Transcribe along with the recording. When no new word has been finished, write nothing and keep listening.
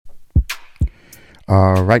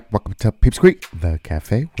All right, welcome to Peeps Creek, the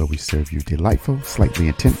cafe where we serve you delightful, slightly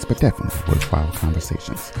intense, but definitely worthwhile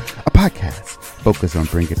conversations. A podcast focused on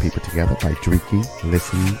bringing people together by drinking,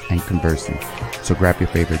 listening, and conversing. So grab your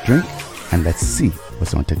favorite drink and let's see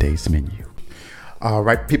what's on today's menu. All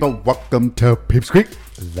right, people, welcome to Peeps Creek,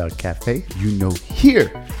 the cafe. You know,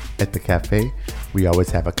 here at the cafe, we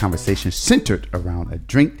always have a conversation centered around a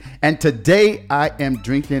drink. And today I am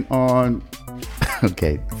drinking on...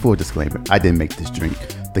 Okay, full disclaimer, I didn't make this drink.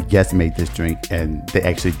 The guests made this drink, and they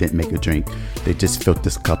actually didn't make a drink. They just filled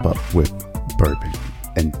this cup up with bourbon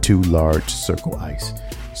and 2 large circle ice.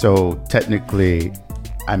 So technically,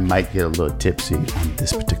 I might get a little tipsy on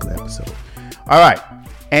this particular episode. All right,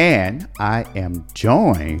 and I am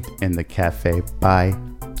joined in the cafe by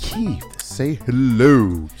Keith. Say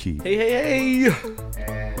hello, Keith. Hey.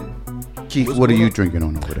 And Keith, what are you drinking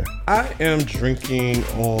on over there? I am drinking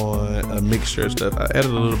on a mixture of stuff. I added a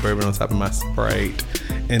little bourbon on top of my Sprite.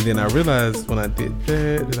 And then I realized when I did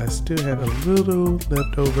that I still had a little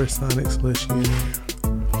leftover Sonic slushy in there.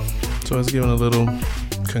 So I was giving a little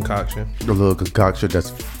concoction. A little concoction that's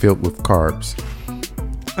filled with carbs.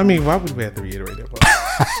 I mean, why would we have to reiterate that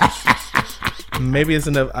part? Maybe it's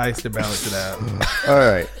enough ice to balance it out. All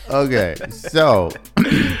right. Okay. So,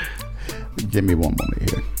 give me one moment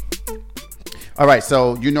here. All right,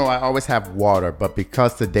 so you know I always have water, but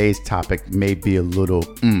because today's topic may be a little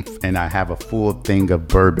and I have a full thing of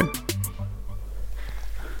bourbon,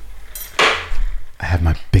 I have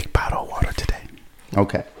my big bottle of water today.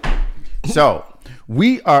 Okay, so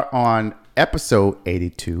we are on episode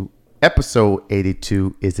 82. Episode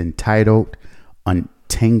 82 is entitled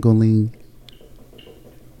Untangling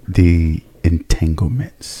the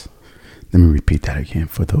Entanglements. Let me repeat that again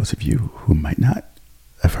for those of you who might not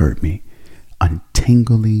have heard me.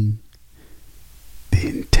 Untangling the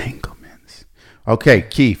Entanglements. Okay,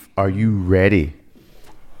 Keith, are you ready?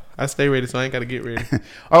 I stay ready, so I ain't got to get ready.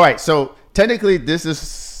 All right, so technically this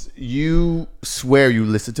is, you swear you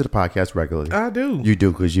listen to the podcast regularly. I do. You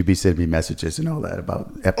do, because you be sending me messages and all that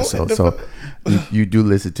about episodes. So you do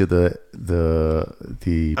listen to the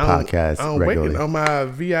podcast I'm regularly. waiting on my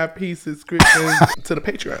VIP subscription to the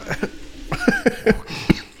Patreon.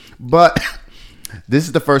 But this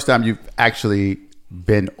is the first time you've actually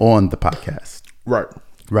been on the podcast.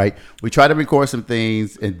 Right. We tried to record some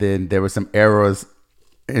things, and then there were some errors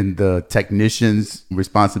in the technician's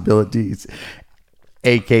responsibilities,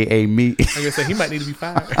 aka me. I guess he might need to be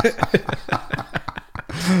fired.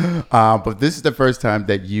 But this is the first time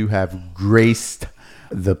that you have graced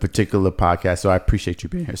the particular podcast, so I appreciate you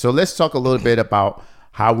being here. So let's talk a little bit about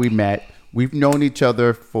how we met. We've known each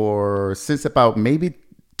other since about maybe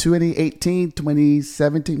 2018,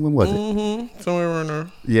 2017. When was it? Somewhere around there.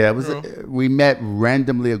 Yeah, it was. We met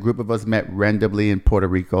randomly. A group of us met randomly in Puerto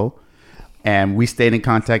Rico, and we stayed in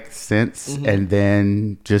contact since. And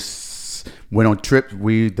then just went on trips.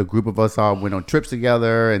 The group of us all went on trips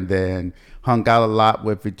together, and then hung out a lot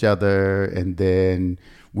with each other. And then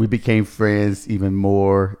we became friends even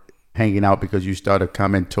more, hanging out because you started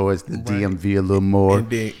coming towards the DMV a little more. And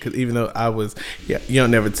then, because even though I was, you don't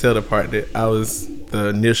never tell the part that I was the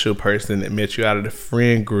initial person that met you out of the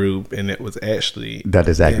friend group, and it was actually that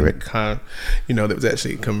is accurate. That was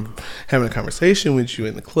actually having a conversation with you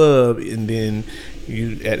in the club, and then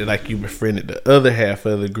you acted like you befriended the other half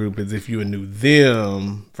of the group as if you knew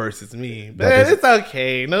them versus me. But it's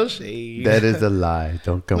okay, no shade. That is a lie.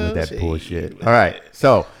 Don't come with that shade. Bullshit. All right,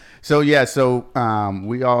 so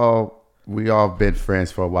we all been friends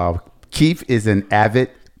for a while. Keith is an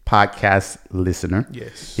avid podcast listener.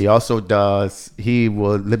 Yes. He also does.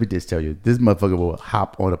 Let me just tell you, this motherfucker will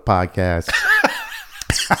hop on a podcast.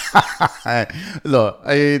 Look,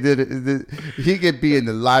 he could be in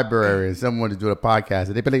the library and someone is doing a podcast,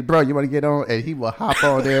 and they be like, "Bro, you want to get on?" And he will hop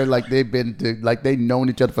on there like they've known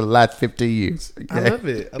each other for the last 50 years. Okay? I love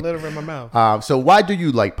it. I let it in my mouth. So why do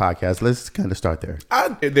you like podcasts? Let's kind of start there.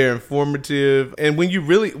 They're informative, and when you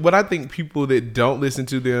really, what I think people that don't listen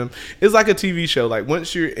to them, it's like a TV show. Like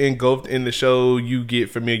once you're engulfed in the show, you get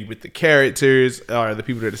familiar with the characters or the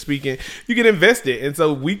people that are speaking. You get invested, and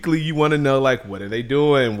so weekly you want to know like what are they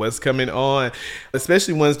doing, what's coming on,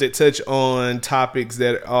 especially ones that touch on topics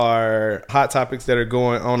that are hot topics that are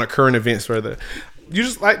going on, or current events further. You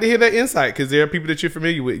just like to hear that insight because there are people that you're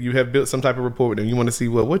familiar with. You have built some type of rapport with them. You want to see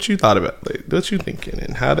what you thought about, like, what you thinking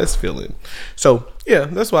and how that's feeling. So yeah,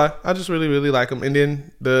 that's why I just really, really like them. And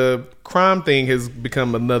then the crime thing has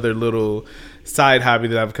become another little side hobby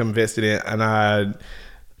that I've become invested in, and I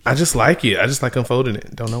just like it. I just like unfolding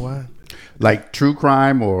it. Don't know why. Like true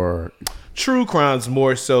crime or true crimes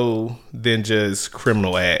more so than just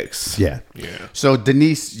criminal acts. Yeah. So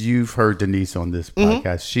Denise, you've heard Denise on this podcast.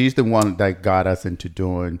 Mm-hmm. She's the one that got us into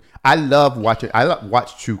doing. I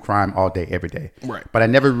watch true crime all day, every day. Right. But I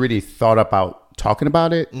never really thought about talking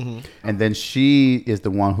about it. Mm-hmm. And then she is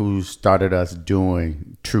the one who started us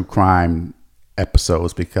doing true crime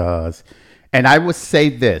episodes because, and I would say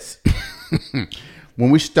this, when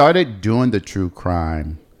we started doing the true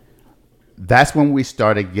crime, that's when we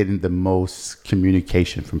started getting the most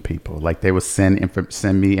communication from people. Like they would send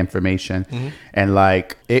me information, mm-hmm. and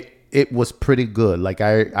like it was pretty good. Like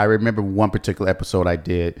I remember one particular episode I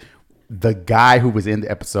did. The guy who was in the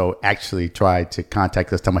episode actually tried to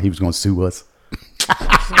contact us, telling me he was going to sue us.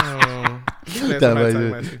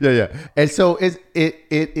 Yeah. And so it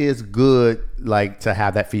is good, like, to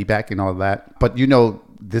have that feedback and all that. But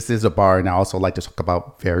this is a bar, and I also like to talk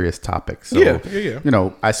about various topics. So, yeah.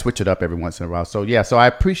 I switch it up every once in a while. So, yeah. So I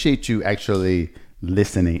appreciate you actually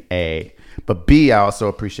listening, A. But B, I also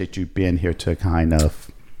appreciate you being here to kind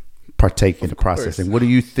of partake in the process. And what do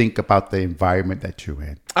you think about the environment that you're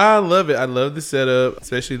in? I love it. I love the setup,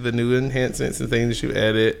 especially the new enhancements and things that you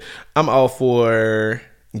added. I'm all for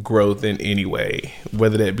growth in any way,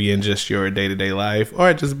 whether that be in just your day-to-day life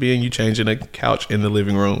or just being you changing a couch in the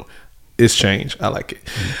living room. It's change. I like it.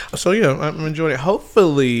 Mm-hmm. So yeah, I'm enjoying it.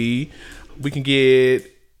 Hopefully we can get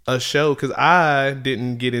a show, because I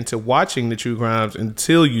didn't get into watching the true crimes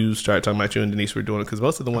until you started talking about you and Denise were doing it, because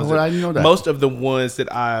most of the ones most of the ones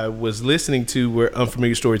that I was listening to were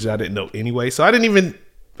unfamiliar stories that I didn't know anyway. So I didn't even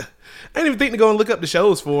think to go and look up the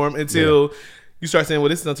shows for them until you start saying, well,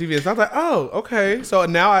 this is on TV. And so I was like, oh, okay. So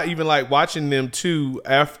now I even like watching them too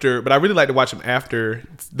after, but I really like to watch them after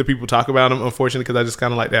the people talk about them, unfortunately, because I just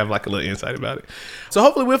kind of like to have like a little insight about it. So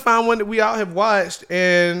hopefully we'll find one that we all have watched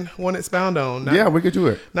and want to expound on. We could do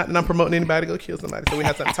it. Not that I'm promoting anybody to go kill somebody, so we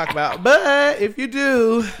have something to talk about. But if you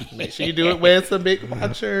do, make sure you do it where it's a big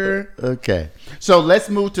watcher. Okay. So let's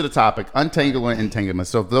move to the topic, untangling entanglements.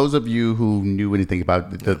 So for those of you who knew anything about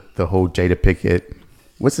the whole Jada Pinkett,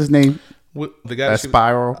 what's his name? The guy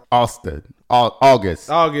Spiral August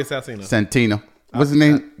Alsina. Santino. What's his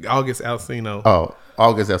name? August Alsino. Oh,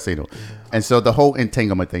 August Alsino. And so the whole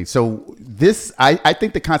entanglement thing. So this, I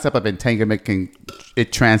think the concept of entanglement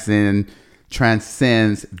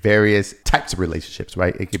transcends various types of relationships,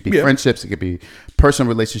 right? It could be friendships, it could be personal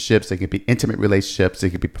relationships, it could be intimate relationships, it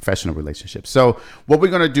could be professional relationships. So what we're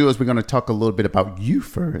going to do is we're going to talk a little bit about you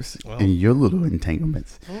first and your little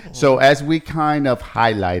entanglements. So as we kind of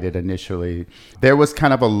highlighted initially, there was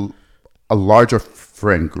kind of a larger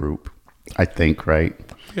friend group, I think, right?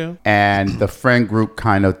 Yeah. And the friend group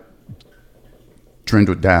kind of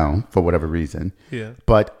dwindled down for whatever reason. Yeah.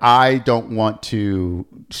 But I don't want to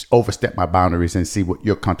overstep my boundaries and see what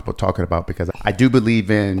you're comfortable talking about, because I do believe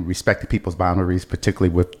in respecting people's boundaries,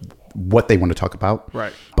 particularly with what they want to talk about.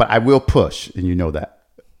 Right. But I will push, and you know that.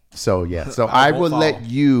 So yeah. So I will let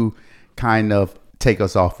you kind of take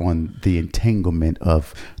us off on the entanglement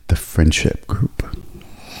of the friendship group.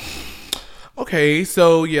 Okay,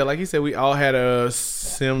 so yeah, like you said, we all had a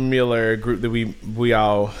similar group that we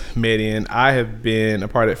all met in. I have been a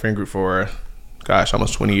part of that friend group for,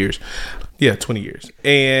 almost 20 years. Yeah, 20 years.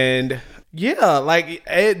 And yeah, like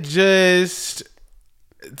it just,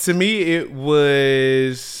 to me, it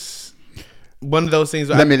was one of those things.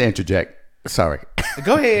 Let me interject. Sorry.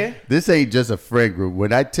 Go ahead. This ain't just a friend group.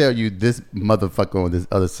 When I tell you this motherfucker on this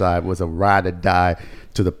other side was a ride or die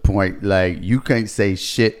to the point, like, you can't say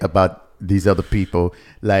shit about these other people.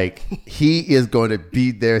 Like, he is going to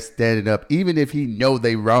be there standing up, even if he know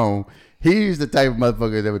they wrong. He's the type of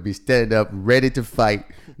motherfucker that would be standing up, ready to fight,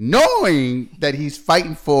 knowing that he's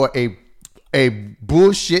fighting for a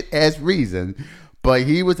bullshit ass reason. But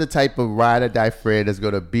he was the type of ride or die friend that's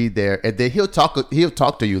going to be there, and then he'll talk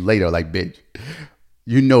to you later, like, bitch,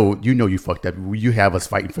 you know you fucked up. You have us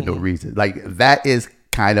fighting for no reason. Like, that is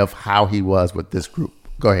kind of how he was with this group.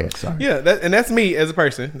 Go ahead. Sorry. Yeah, that's me as a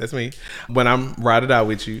person. That's me when I'm ride or die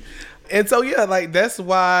with you. And so yeah, like that's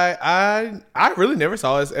why I really never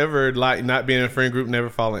saw us ever like not being in a friend group,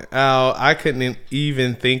 never falling out. I couldn't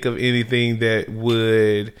even think of anything that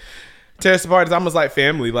would tear us apart. It's almost like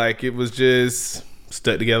family. Like it was just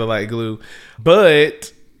stuck together like glue.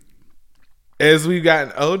 But as we've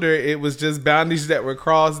gotten older, it was just boundaries that were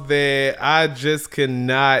crossed that I just could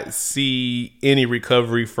not see any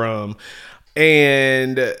recovery from.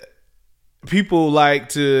 And people like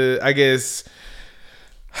to, I guess,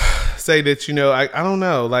 say that, I don't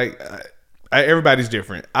know, like everybody's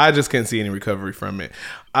different. I just can't see any recovery from it.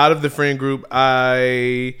 Out of the friend group,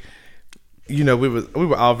 you know, we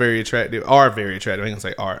were all very attractive, are very attractive. I ain't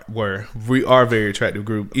gonna say are, were. We are a very attractive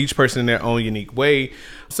group, each person in their own unique way.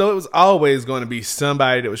 So it was always going to be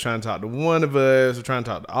somebody that was trying to talk to one of us or trying to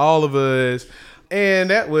talk to all of us. And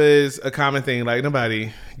that was a common thing. Like,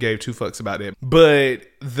 nobody gave two fucks about that. But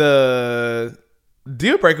the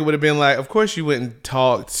deal breaker would have been like, of course you wouldn't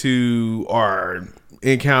talk to or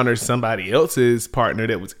encounter somebody else's partner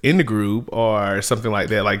that was in the group or something like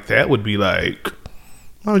that. Like, that would be like,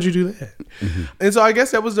 why would you do that? Mm-hmm. And so I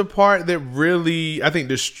guess that was the part that really, I think,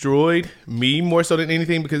 destroyed me more so than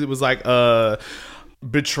anything, because it was like a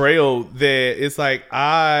betrayal that it's like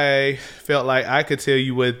I felt like I could tell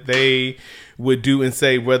you what they would do and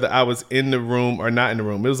say whether I was in the room or not in the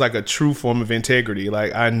room. It was like a true form of integrity.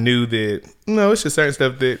 Like, I knew that, no, it's just certain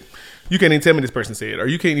stuff that you can't even tell me this person said, or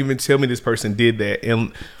you can't even tell me this person did that.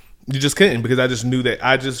 And you just couldn't, because I just knew that.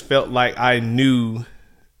 I just felt like I knew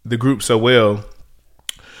the group so well.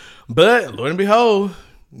 But Lord and behold,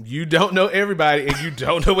 you don't know everybody, and you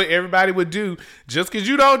don't know what everybody would do. Just because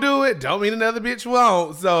you don't do it, don't mean another bitch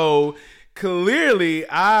won't. So clearly,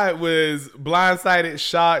 I was blindsided,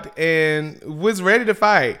 shocked, and was ready to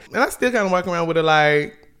fight. And I still kind of walk around with a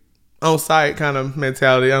like on site kind of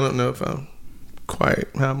mentality. I don't know if I'm quite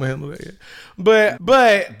how I'm gonna handle that yet. But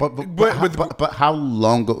how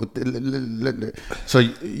long ago? So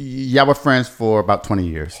y'all were friends for about 20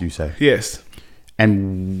 years, you say? Yes.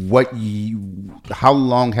 And how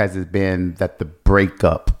long has it been that the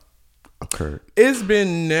breakup occurred? It's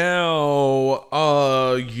been now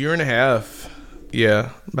a year and a half.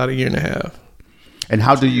 Yeah, about a year and a half. And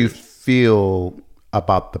how do you feel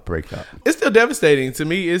about the breakup? It's still devastating to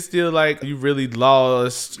me. It's still like you really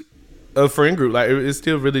lost a friend group. Like, it's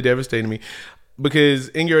still really devastating to me. Because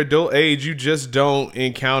in your adult age, you just don't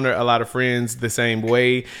encounter a lot of friends the same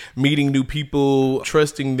way. Meeting new people,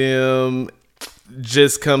 trusting them,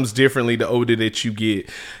 just comes differently the older that you get.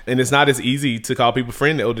 And it's not as easy to call people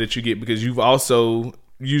friend the older that you get, because you've also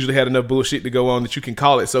usually had enough bullshit to go on that you can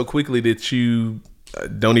call it so quickly that you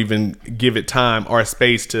don't even give it time or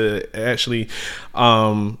space to actually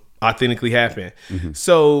authentically happen. Mm-hmm.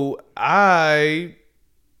 So I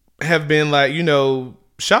have been like, you know,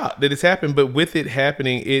 shocked that it's happened, but with it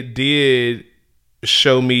happening, it did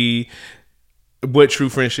show me what true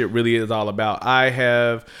friendship really is all about. I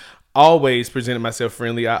have always presented myself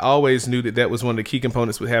friendly. I always knew that was one of the key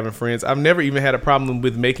components with having friends. I've never even had a problem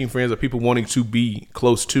with making friends or people wanting to be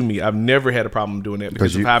close to me. I've never had a problem doing that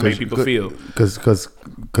because of how I made people feel. Because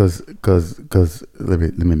let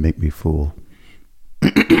me make me fool.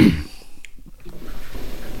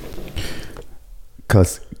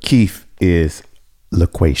 Because Keith is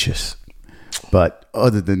loquacious, but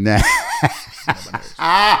other than that,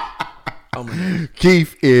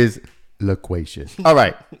 Keith is loquacious. All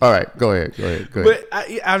right. Go ahead. But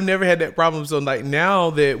I've never had that problem. So like,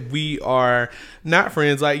 now that we are not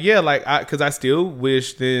friends, like, yeah, like, because I still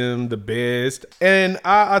wish them the best, and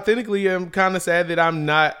I authentically am kind of sad that I'm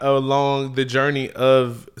not along the journey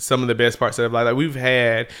of some of the best parts of life. Like, we've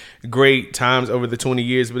had great times over the 20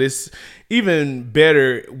 years, but it's even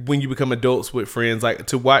better when you become adults with friends, like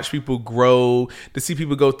to watch people grow, to see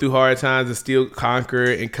people go through hard times and still conquer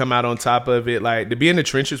and come out on top of it. Like, to be in the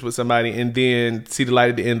trenches with somebody and then see the light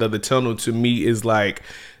at the end of the tunnel, to me, is like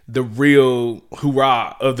the real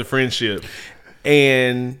hoorah of the friendship.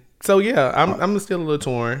 And so, yeah, I'm still a little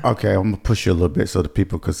torn. Okay, I'm gonna push you a little bit so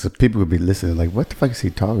because the people will be listening like, what the fuck is he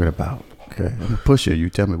talking about? Okay, I'm gonna push you. You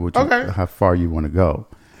tell me how far you want to go.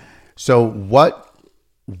 So what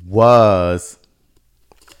was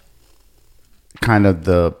kind of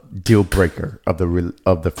the deal breaker of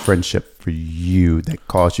the friendship for you that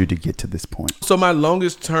caused you to get to this point? So my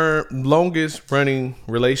longest running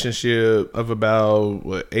relationship of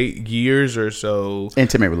about 8 years or so,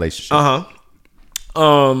 intimate relationship,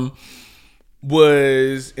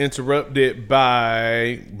 was interrupted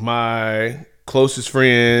by my closest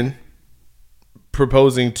friend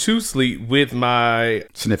proposing to sleep with my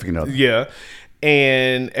significant other. Yeah.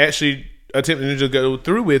 And actually attempting to go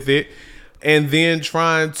through with it, and then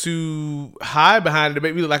trying to hide behind it to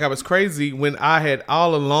make me look like I was crazy, when I had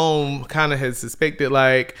all along kind of had suspected,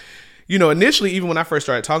 like, you know, initially, even when I first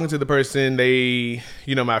started talking to the person, they,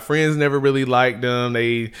 you know, my friends never really liked them.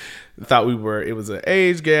 They thought it was an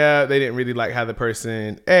age gap. They didn't really like how the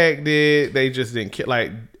person acted. They just didn't care.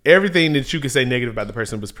 Like, everything that you could say negative about the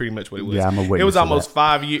person was pretty much what it was. Yeah, I'm a witness. It was almost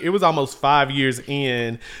 5 years. It was almost 5 years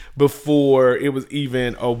in before it was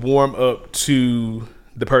even a warm up to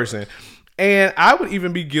the person. And I would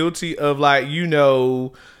even be guilty of, like, you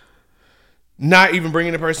know, not even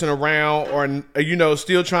bringing the person around, or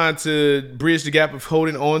still trying to bridge the gap of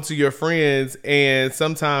holding on to your friends, and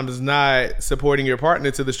sometimes not supporting your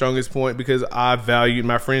partner to the strongest point because I valued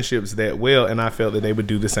my friendships that well and I felt that they would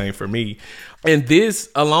do the same for me. And this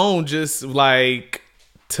alone just like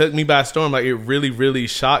took me by storm. Like, it really, really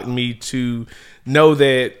shocked me to know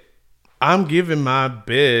that I'm giving my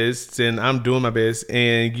best and I'm doing my best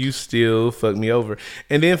and you still fuck me over.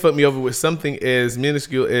 And then fuck me over with something as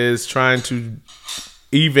minuscule as trying to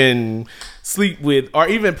even sleep with or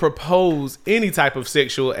even propose any type of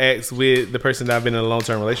sexual acts with the person that I've been in a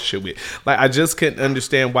long-term relationship with. Like, I just couldn't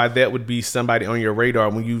understand why that would be somebody on your radar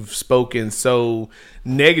when you've spoken so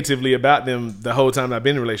negatively about them the whole time I've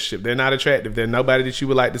been in a relationship. They're not attractive. They're nobody that you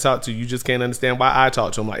would like to talk to. You just can't understand why I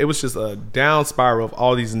talk to them. Like, it was just a down spiral of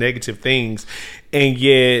all these negative things, and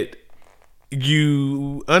yet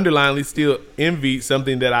you underlyingly still envied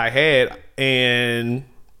something that I had and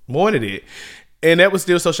wanted it. And that was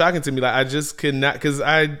still so shocking to me. Like, I just could not, because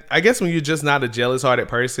I guess when you're just not a jealous hearted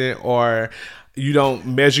person, or you don't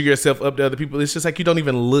measure yourself up to other people, it's just like you don't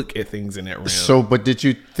even look at things in that realm. So, but did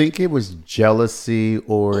you think it was jealousy,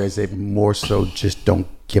 or is it more so just don't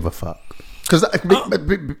give a fuck? Because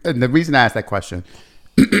and the reason I asked that question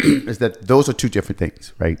is that those are two different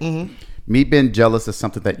things, right? Mm-hmm. Me being jealous of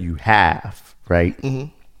something that you have, right?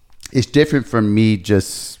 Mm-hmm. It's different from me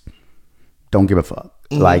just don't give a fuck.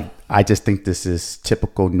 Mm-hmm. Like, I just think this is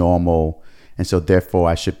typical, normal, and so therefore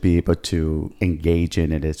I should be able to engage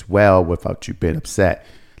in it as well without you being upset.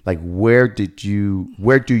 Like, where do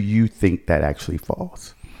you think that actually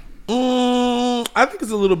falls? I think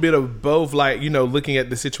it's a little bit of both. Like, looking at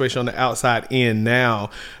the situation on the outside in now,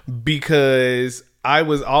 because I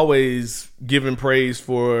was always given praise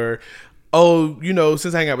for,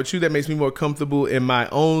 since I hang out with you, that makes me more comfortable in my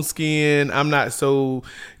own skin. I'm not so,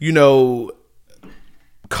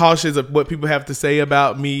 cautious of what people have to say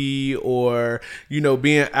about me, or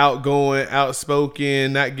being outgoing,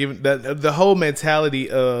 outspoken, not giving the whole mentality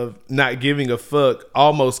of not giving a fuck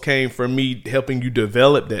almost came from me helping you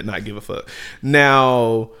develop that not give a fuck.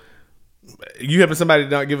 Now, you having somebody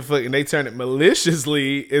not give a fuck and they turn it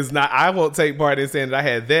maliciously is not, I won't take part in saying that I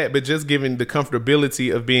had that, but just giving the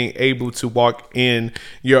comfortability of being able to walk in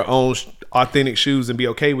your own authentic shoes and be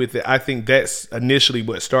okay with it. I think that's initially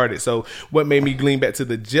what started. So what made me lean back to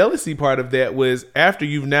the jealousy part of that was after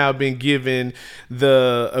you've now been given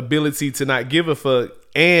the ability to not give a fuck,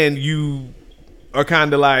 and you are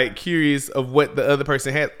kind of like curious of what the other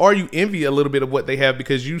person has, or you envy a little bit of what they have,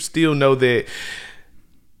 because you still know that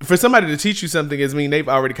for somebody to teach you something is mean they've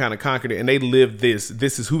already kind of conquered it and they live this.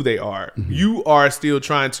 This is who they are. Mm-hmm. You are still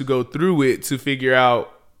trying to go through it to figure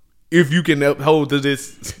out if you can uphold to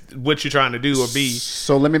this, what you're trying to do or be.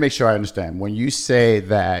 So let me make sure I understand. When you say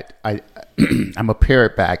that, I'm going to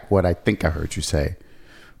parrot back what I think I heard you say.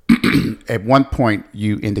 At one point,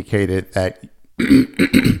 you indicated that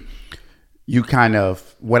you kind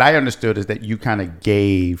of, what I understood is that you kind of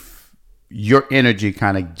gave, your energy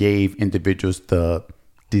kind of gave individuals the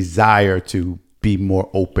desire to be more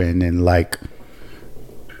open and like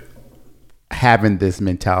having this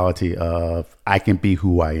mentality of I can be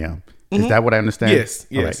who I am. Mm-hmm. Is that what I understand? Yes.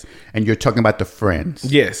 Yes. Right. And you're talking about the friends.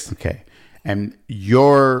 Yes. Okay. And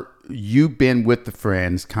you've been with the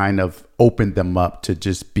friends, kind of opened them up to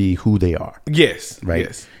just be who they are. Yes. Right.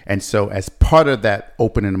 Yes. And so as part of that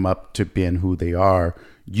opening them up to being who they are,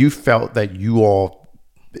 you felt that you all,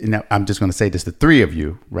 I'm just going to say this, the three of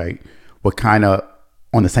you, right, were kind of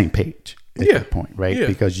on the same page at that point, right? Yeah.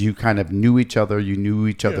 Because you kind of knew each other, you knew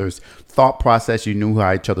each other's thought process, you knew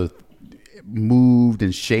how each other moved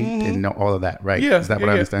and shaped and all of that, right? Yeah. Is that what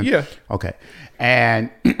I understand? Yeah. Okay. And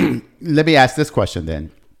let me ask this question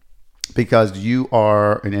then, because you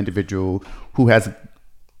are an individual who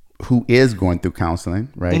is going through counseling,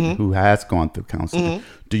 right? Mm-hmm. Who has gone through counseling. Mm-hmm.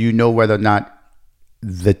 Do you know whether or not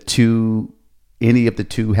any of the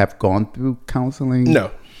two have gone through counseling?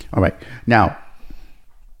 No. All right. Now,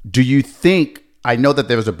 do you think, I know that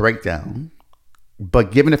there was a breakdown,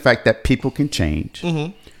 but given the fact that people can change,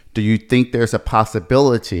 mm-hmm. do you think there's a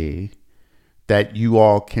possibility that you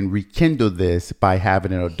all can rekindle this by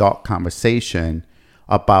having an adult conversation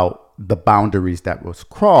about the boundaries that was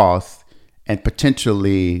crossed and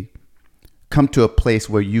potentially come to a place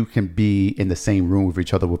where you can be in the same room with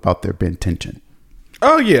each other without there being tension?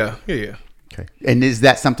 Oh, yeah. Yeah. Okay. And is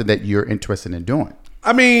that something that you're interested in doing?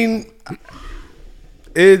 I mean,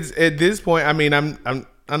 it's at this point, I mean, I'm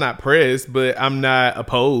not pressed, but I'm not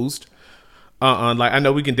opposed. Like, I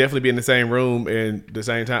know we can definitely be in the same room at the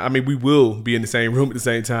same time. I mean, we will be in the same room at the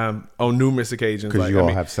same time on numerous occasions. Because like, you all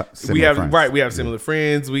have similar friends. Right. We have similar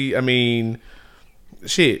friends.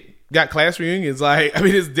 Shit. got class reunions. Like, I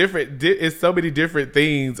mean, it's different. It's so many different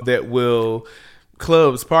things that will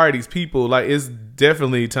clubs, parties, people. Like, it's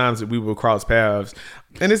definitely times that we will cross paths,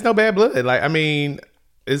 and it's no bad blood. Like, I mean,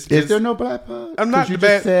 it's just, is there no bad blood? I'm not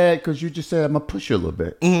bad. Because you just said I'm gonna push you a little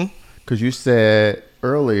bit. Because you said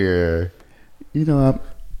earlier, you know,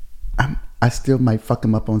 I still might fuck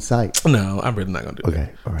him up on site. No, I'm really not gonna do that.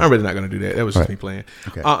 Okay, all right. I'm really not gonna do that. That was just me playing.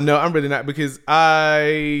 Okay. No, I'm really not, because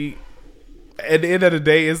at the end of the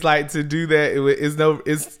day, it's like, to do that,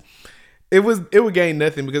 it would gain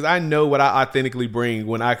nothing, because I know what I authentically bring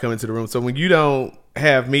when I come into the room. So when you don't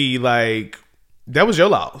have me, like, that was your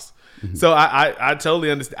loss. So I totally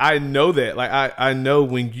understand. I know that. Like, I know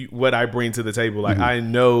what I bring to the table. Like, I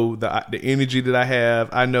know the energy that I have.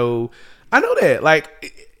 I know that.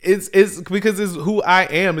 Like, it's because it's who I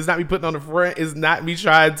am. It's not me putting on the front. It's not me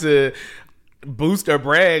trying to boost or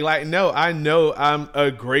brag. Like, no, I know I'm a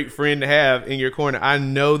great friend to have in your corner. I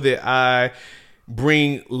know that I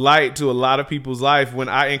bring light to a lot of people's life when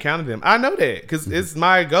I encounter them. I know that, because it's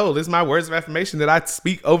my goal. It's my words of affirmation that I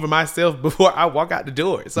speak over myself before I walk out the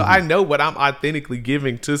door. So I know what I'm authentically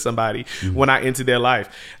giving to somebody when I enter their life.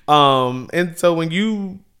 And so when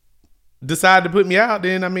you decide to put me out,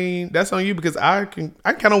 then I mean, that's on you, because I can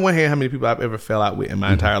count on one hand how many people I've ever fell out with in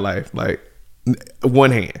my entire life. Like,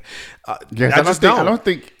 one hand. I just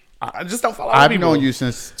don't follow I've people. known you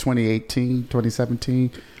since 2018,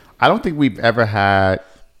 2017. I don't think we've ever had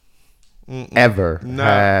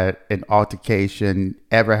had an altercation,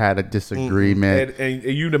 ever had a disagreement. And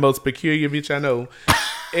you the most peculiar bitch I know.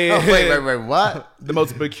 And wait, what? The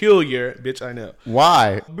most peculiar bitch I know.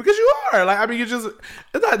 Why? Because you are. Like, I mean, it's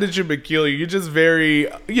not that you're peculiar. You're just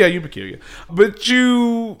you're peculiar. But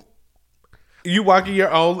you walk in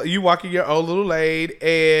your own little lane,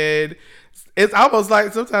 and it's almost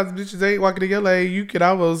like sometimes bitches ain't walking in your lane. You can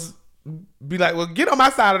almost be like, well, get on my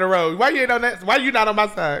side of the road. Why you ain't on that? Why you not on my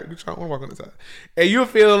side? Bitch, I want to walk on this side. And you'll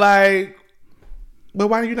feel like, but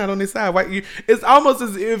why are you not on this side? It's almost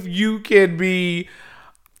as if you can be,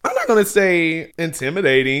 I'm not going to say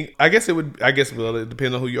intimidating. I guess it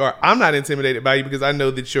depends on who you are. I'm not intimidated by you, because I know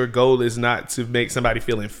that your goal is not to make somebody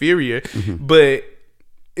feel inferior. But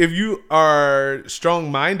if you are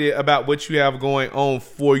strong-minded about what you have going on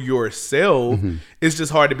for yourself, it's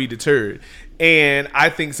just hard to be deterred. And I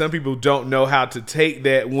think some people don't know how to take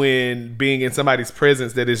that when being in somebody's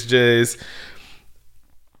presence that is just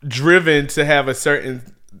driven to have a certain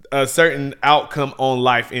outcome on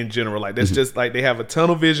life in general. Like, that's just like, they have a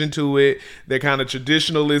tunnel vision to it. They're kind of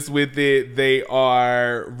traditionalist with it. They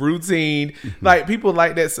are routine. Like, people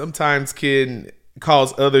like that sometimes can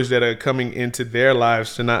cause others that are coming into their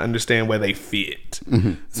lives to not understand where they fit.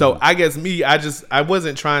 So I guess I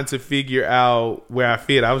wasn't trying to figure out where I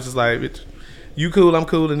fit. I was just like, bitch, you cool, I'm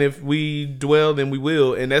cool, and if we dwell, then we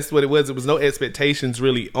will. And that's what it was. It was no expectations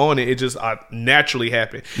really on it. It just naturally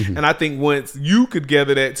happened. And I think once you could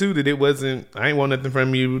gather that too, that it wasn't, I ain't want nothing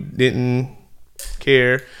from you, didn't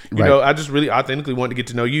care. You know, I just really authentically wanted to get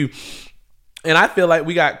to know you. And I feel like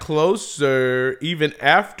we got closer even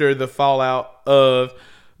after the fallout of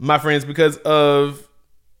my friends, because of,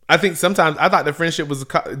 I think sometimes I thought the friendship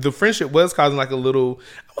was causing like a little,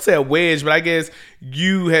 I won't say a wedge, but I guess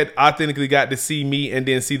you had authentically got to see me and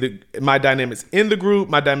then see my dynamics in the group,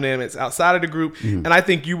 my dynamics outside of the group. And I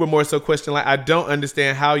think you were more so questioning, like, I don't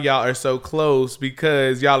understand how y'all are so close,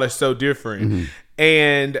 because y'all are so different.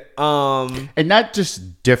 And not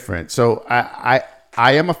just different. So I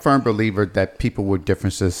am a firm believer that people with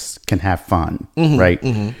differences can have fun,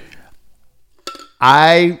 right?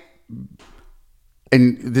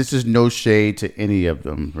 And this is no shade to any of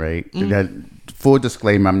them, right? That, full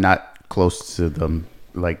disclaimer, I'm not close to them.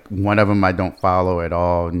 Like, one of them I don't follow at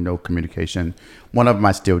all, no communication. One of them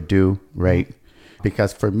I still do, right?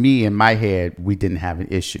 Because for me, in my head, we didn't have an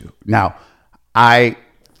issue. Now, I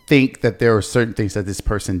think that there are certain things that this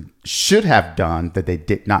person should have done that they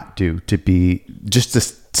did not do, to be just to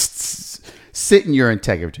sit in your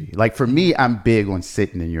integrity. Like, for me, I'm big on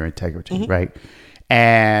sitting in your integrity, right?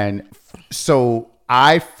 And so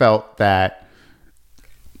I felt that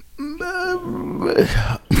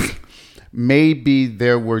maybe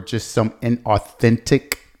there were just some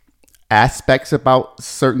inauthentic aspects about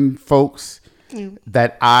certain folks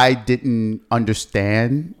that I didn't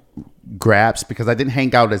understand, grasp, because I didn't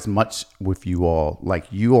hang out as much with you all. Like,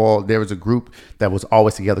 you all, there was a group that was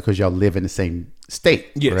always together because y'all live in the same state,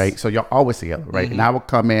 right? So y'all always together, right? And I would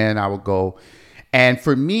come in, I would go. And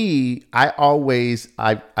for me,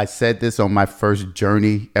 I said this on my first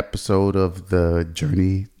Journey episode of the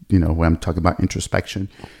Journey, where I'm talking about introspection.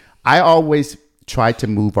 I always try to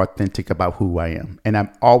move authentic about who I am. And I'm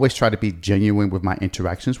always try to be genuine with my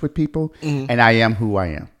interactions with people. And I am who I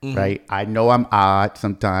am, right? I know I'm odd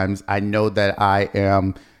sometimes. I know that I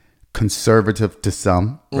am conservative to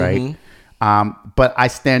some, right? But I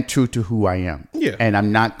stand true to who I am. Yeah. And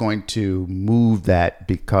I'm not going to move that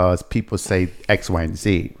because people say X, Y, and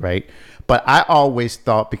Z, right? But I always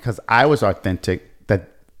thought because I was authentic that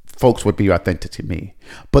folks would be authentic to me.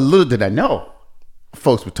 But little did I know,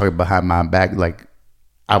 folks were talking behind my back like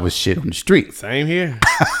I was shit on the street. Same here.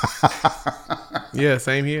 Yeah,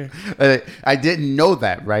 same here. I didn't know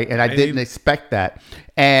that, right? And I didn't expect that.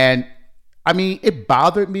 And I mean, it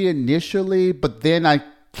bothered me initially, but then I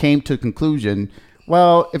came to the conclusion,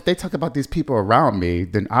 well, if they talk about these people around me,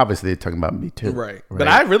 then obviously they're talking about me too. Right. But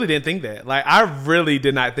I really didn't think that. Like, I really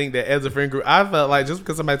did not think that as a friend group. I felt like just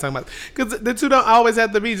because somebody's talking about, because the two don't always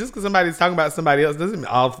have to be, just because somebody's talking about somebody else doesn't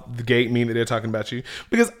off the gate mean that they're talking about you.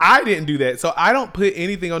 Because I didn't do that. So I don't put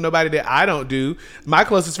anything on nobody that I don't do. My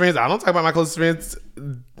closest friends, I don't talk about my closest friends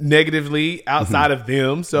negatively outside of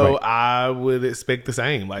them. So I would expect the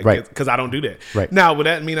same. Like, because I don't do that. Right. Now, would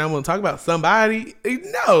that mean I'm going to talk about somebody?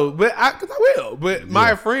 No, but I will. But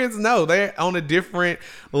my friends know they're on a different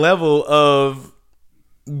level of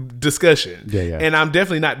discussion. And I'm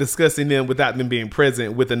definitely not discussing them without them being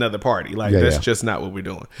present with another party. Like, that's just not what we're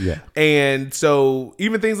doing. And so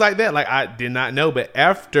even things like that, like, I did not know. But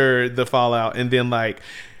after the fallout, and then like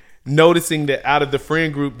noticing that out of the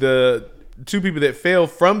friend group, the two people that fell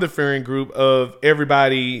from the friend group of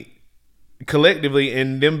everybody collectively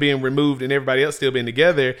and them being removed and everybody else still being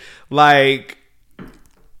together, like,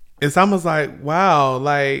 it's almost like, wow,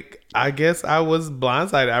 like, I guess I was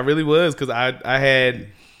blindsided. I really was, because I had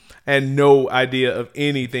no idea of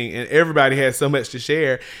anything, and everybody had so much to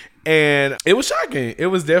share. And it was shocking. It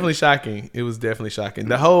was definitely shocking.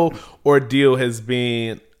 The whole ordeal has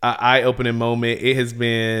been an eye-opening moment. It has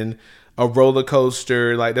been a roller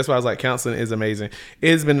coaster. Like, that's why I was like, counseling is amazing.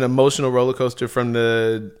 It has been an emotional roller coaster from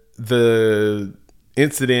the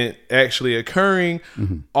incident actually occurring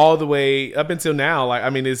all the way up until now. Like, I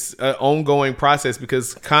mean, it's an ongoing process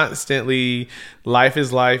because constantly life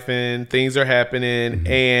is life and things are happening,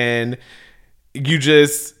 and you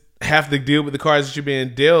just have to deal with the cards that you're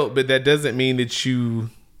being dealt. But that doesn't mean that you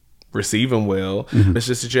receive them well. It's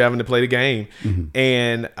just that you're having to play the game.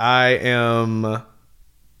 And I am,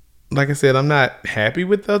 like I said, I'm not happy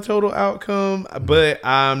with the total outcome, but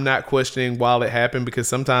I'm not questioning why it happened, because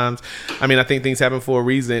sometimes, I mean, I think things happen for a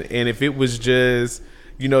reason. And if it was just,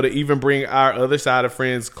 you know, to even bring our other side of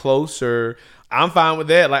friends closer, I'm fine with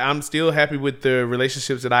that. Like, I'm still happy with the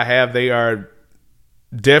relationships that I have. They are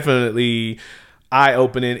definitely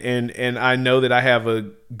eye-opening, and I know that I have a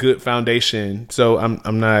good foundation. So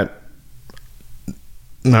I'm not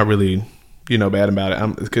really, you know, bad about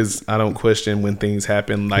it, because I don't question when things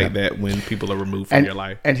happen like that, when people are removed from your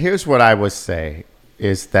life. And here's what I would say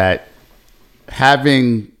is that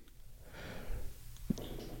having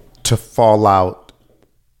the fallout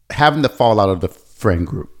of the friend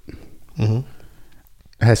group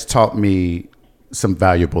has taught me some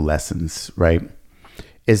valuable lessons, right?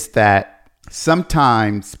 Is that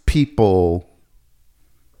sometimes people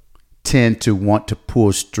tend to want to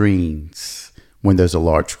pull strings when there's a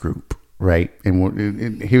large group. Right.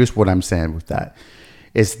 And here's what I'm saying with that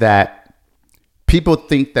is that people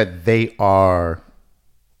think that they are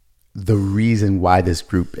the reason why this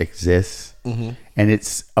group exists. And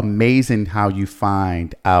it's amazing how you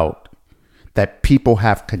find out that people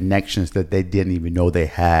have connections that they didn't even know they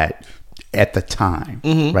had at the time.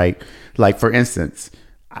 Right. Like, for instance,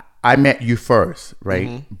 I met you first.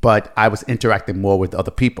 Right. But I was interacting more with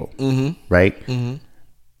other people. Right.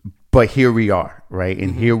 But here we are, right?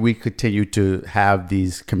 And here we continue to have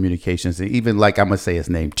these communications. And even, like, I'm going to say his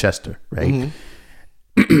name, Chester, right?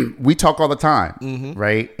 We talk all the time,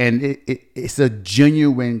 right? And it's a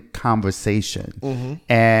genuine conversation.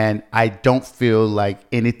 And I don't feel like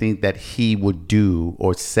anything that he would do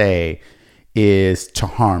or say is to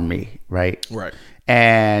harm me, right? Right.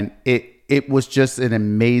 And it was just an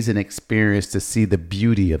amazing experience to see the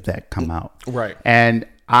beauty of that come out. Right. And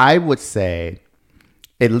I would say,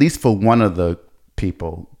 at least for one of the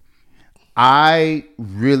people, I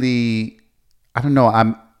don't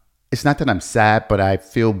know. It's not that I'm sad, but I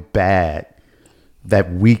feel bad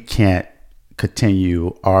that we can't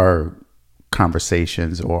continue our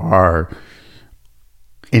conversations or our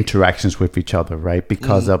interactions with each other, right?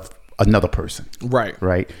 Because of another person. Right.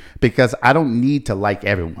 Right. Because I don't need to like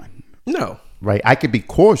everyone. No. Right. I could be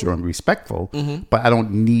cordial and respectful, but I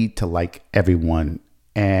don't need to like everyone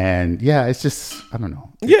And yeah, it's just, I don't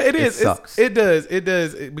know. It is. It sucks. It does.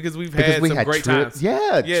 Because we had great trips. times.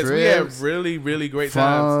 Yeah, yes, trips, we had really, really great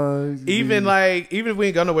times. Even if we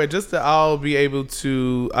ain't go nowhere, just to all be able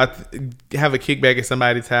to have a kickback at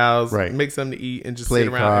somebody's house, right. make something to eat, and just play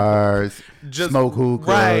sit around, cards, just smoke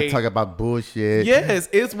hookah, right. talk about bullshit. Yes,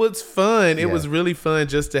 it was fun. Yeah. It was really fun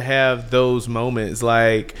just to have those moments,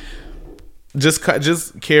 like. Just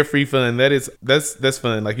carefree fun. That's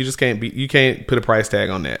fun. Like you can't put a price tag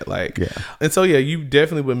on that. Like, yeah. And so yeah, you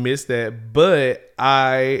definitely would miss that. But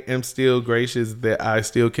I am still gracious that I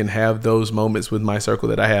still can have those moments with my circle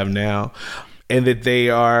that I have now, and that they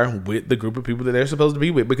are with the group of people that they're supposed to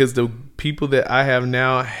be with. Because the people that I have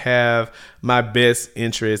now have my best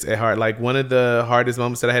interests at heart. Like one of the hardest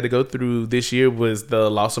moments that I had to go through this year was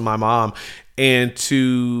the loss of my mom, and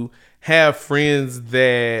to have friends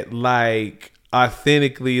that like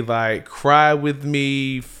authentically like cried with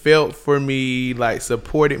me, felt for me, like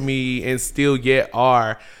supported me, and still yet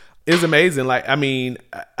are, is amazing. Like, I mean,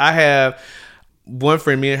 I have one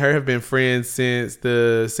friend, me and her have been friends since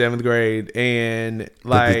the 7th grade, and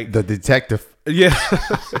like the detective. Yeah.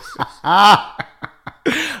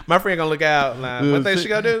 My friend gonna look out. Like, what thing she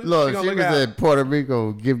gonna do? Look, she was in Puerto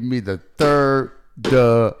Rico giving me the 3rd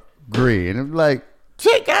degree, and I'm like,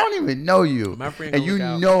 chick, I don't even know you. My friend and you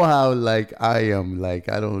know how like I am, like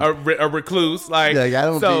I don't a recluse, like I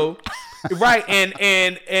don't. So right,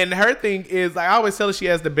 and her thing is like I always tell her she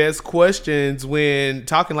has the best questions when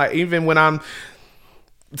talking. Like even when I'm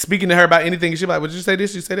speaking to her about anything, she's like, "Would you say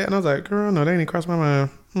this? You say that?" And I was like, "Girl, no, that ain't crossed my mind."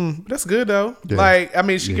 But that's good though. Yeah. Like I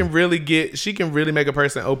mean, she can really make a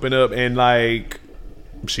person open up, and like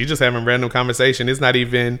she just having random conversation. It's not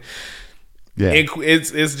even. Yeah,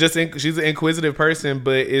 it's just she's an inquisitive person,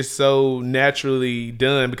 but it's so naturally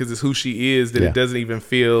done because it's who she is that it doesn't even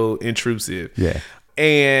feel intrusive. Yeah,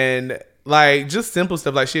 and like just simple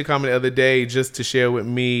stuff. Like she had commented the other day just to share with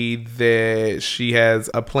me that she has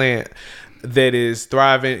a plant that is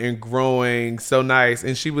thriving and growing so nice,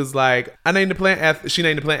 and she was like, she named the plant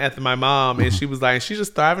after my mom, and she was like, she's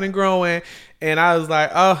just thriving and growing, and I was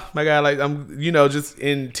like, oh my god, like I'm just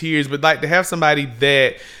in tears. But like to have somebody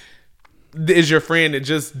that is your friend that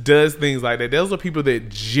just does things like that. Those are people that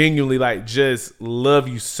genuinely like just love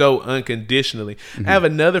you so unconditionally. Mm-hmm. I have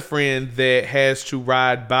another friend that has to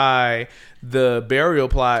ride by the burial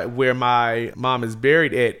plot where my mom is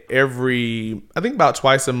buried at I think about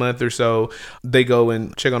twice a month or so. They go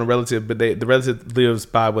and check on a relative, but the relative lives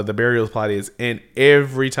by where the burial plot is. And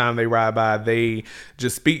every time they ride by, they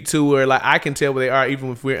just speak to her. Like I can tell where they are, even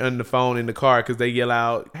if we're on the phone in the car, because they yell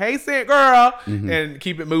out, "Hey, Saint girl," and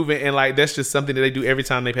keep it moving. And like that's just something that they do every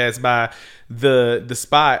time they pass by the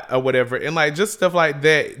spot or whatever. And like just stuff like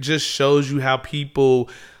that just shows you how people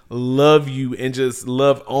love you and just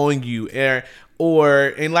love on you. And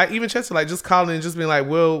like even Chester, like just calling and just being like,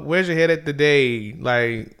 well, where's your head at today?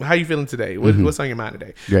 Like, how you feeling today? What's on your mind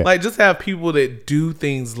today? Yeah. Like just have people that do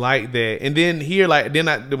things like that. And then here, like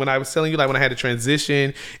when I was telling you, like when I had to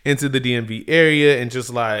transition into the DMV area and just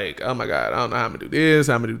like, oh my God, I don't know how I'm gonna do this,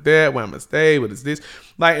 how I'm gonna do that, where I'm gonna stay, what is this?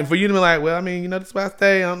 Like, and for you to be like, well, I mean, this is where I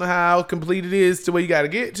stay. I don't know how complete it is to where you got to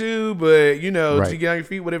get to, but right. To get on your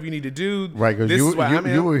feet, whatever you need to do. Right, because you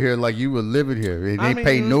were here like you were living here. And they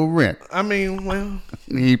pay no rent. I mean, well,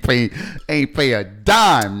 ain't pay a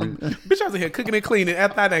dime. Bitch, I was in here cooking and cleaning.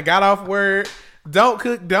 After I done got off work, don't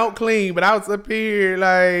cook, don't clean. But I was up here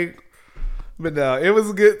like. But no, it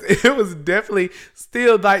was good. It was definitely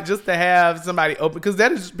still like just to have somebody open, because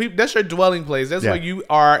that's your dwelling place. That's where you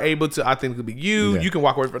are able to authentically be you. Yeah. You can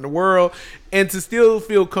walk away from the world and to still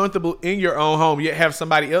feel comfortable in your own home. Yet have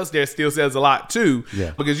somebody else there still says a lot too.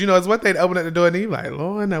 Yeah. Because it's one thing to open up the door and you like,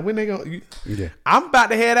 Lord, now when they gonna? I'm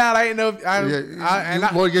about to head out. I ain't know if I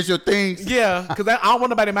want to get your things. Yeah, because I don't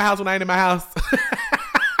want nobody in my house when I ain't in my house.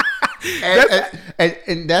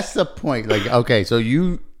 and that's the point. Like, okay, so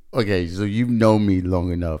you've known me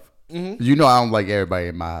long enough. Mm-hmm. I don't like everybody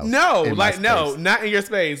in my house. No, not in your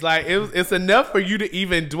space. Like it's enough for you to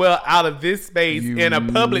even dwell out of this space in a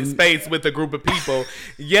public space with a group of people,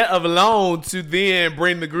 yet alone to then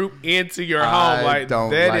bring the group into your home. Like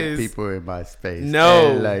don't like people in my space.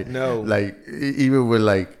 No, no. Like even with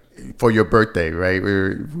like for your birthday, right?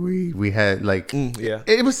 We had like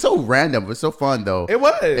It was so random. It was so fun though. It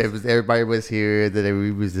was. Everybody was here. That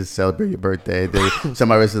we was just celebrating your birthday.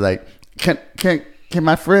 Somebody was like, Can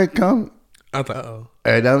my friend come? I was like, oh.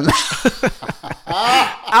 And I was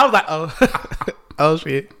like, oh, oh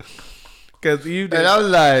shit. Because you did. And I was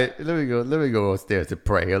like, let me go upstairs and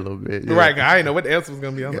pray a little bit. Right. I didn't know what else was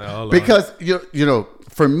gonna be. I was like, oh, Lord. Because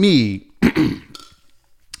for me,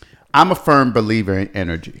 I'm a firm believer in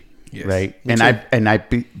energy. Yes. Right. And I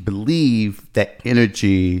believe that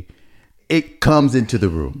energy, it comes into the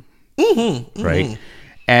room. Right.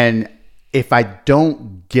 And if I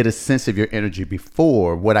don't get a sense of your energy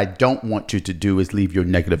before, what I don't want you to do is leave your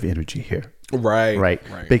negative energy here. Right.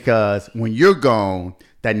 Because when you're gone,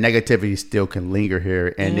 that negativity still can linger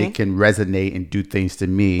here, and it can resonate and do things to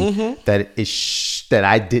me that that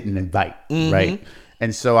I didn't invite. Right.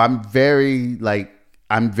 And so I'm very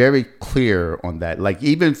clear on that. Like,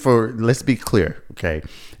 even for, let's be clear. Okay.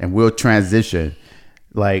 And we'll transition.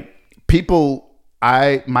 Like,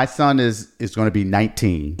 my son is going to be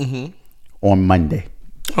 19 on Monday.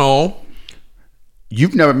 Oh,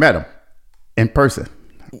 you've never met him in person.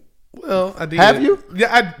 Well, I did. Have you?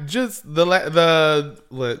 Yeah, I just the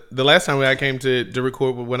last time I came to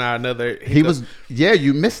record with one or another.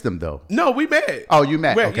 You missed him though. No, we met. Oh, you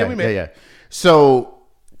met. Okay. Yeah, we met. Yeah. So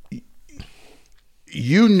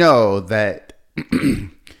you know that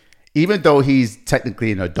even though he's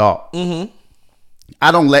technically an adult,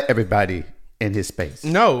 I don't let everybody in his space.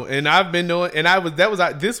 No, and I've been doing, and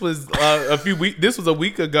this was a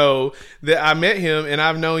week ago that I met him, and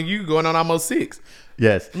I've known you going on almost 6.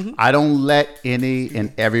 Yes. I don't let any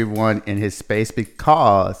and everyone in his space,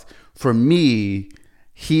 because for me,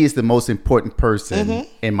 he is the most important person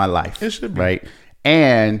in my life. It should be. Right.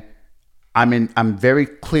 And I'm very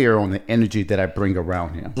clear on the energy that I bring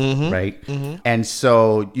around him. Right. And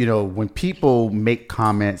so, when people make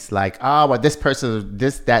comments like, oh, well, this person,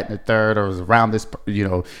 this, that, and the third, or was around this,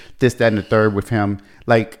 this, that, and the third with him.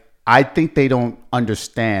 Like, I think they don't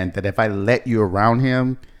understand that if I let you around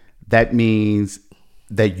him, that means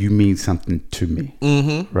that you mean something to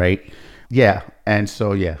me. Right. Yeah. And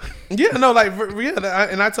so, yeah. Yeah, no, like,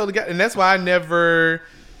 and I totally got, and that's why I never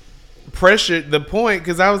pressured the point,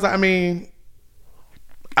 because I was like,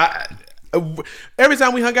 every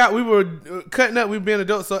time we hung out, we were cutting up, we were being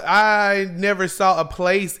adults, so I never saw a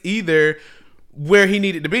place either where he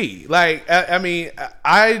needed to be. Like,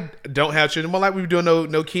 I don't have children, more like we were doing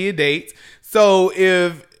no kid dates. So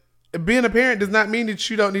if being a parent does not mean that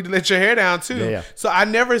you don't need to let your hair down too. Yeah. So I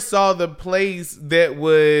never saw the place that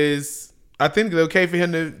was, I think, okay for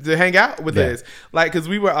him to hang out with us. Like, because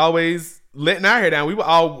we were always letting our hair down. We were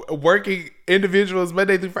all working individuals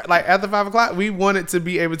Monday through Friday. Like, after 5 o'clock, we wanted to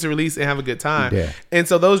be able to release and have a good time. Yeah. And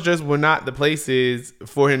so those just were not the places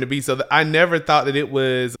for him to be. So I never thought that it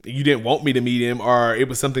was, you didn't want me to meet him, or it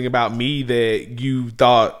was something about me that you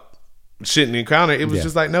thought shouldn't encounter. It was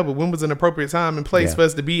just like, no, but when was an appropriate time and place for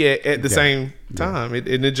us to be at the same time? And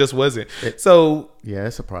it just wasn't. So yeah,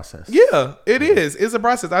 it's a process. Yeah, it is. It's a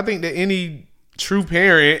process. I think that any true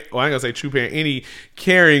parent, well, I ain't gonna say true parent, any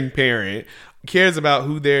caring parent cares about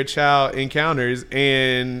who their child encounters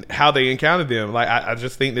and how they encounter them. Like, I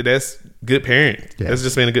just think that that's good parent. That's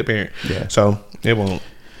just being a good parent. Yeah. So it won't.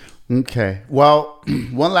 Okay. Well,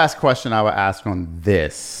 one last question I would ask on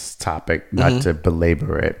this topic, not to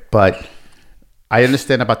belabor it, but I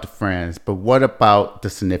understand about the friends, but what about the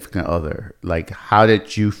significant other? Like, how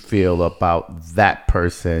did you feel about that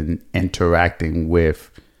person interacting with,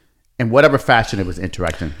 in whatever fashion it was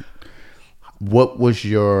interacting? What was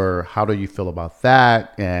how do you feel about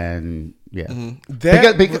that? And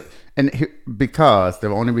because the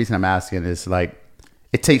only reason I'm asking is, like,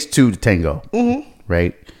 it takes 2 to tango,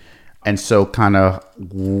 right? And so kind of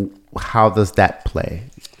how does that play?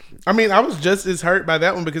 I was just as hurt by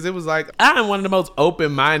that one, because it was like, I'm one of the most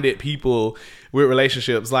open-minded people with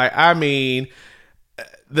relationships. Like,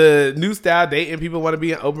 the new style dating, people want to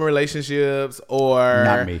be in open relationships, or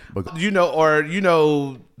not me, but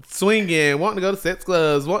swinging, wanting to go to sex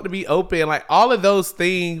clubs, wanting to be open, like all of those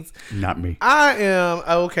things. Not me. I'm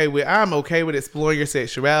okay with exploring your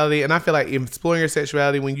sexuality, and I feel like exploring your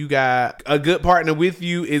sexuality when you got a good partner with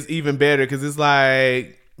you is even better, because it's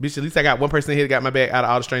like, bitch, at least I got one person here that got my back out of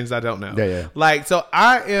all the strangers I don't know. Yeah. Like, so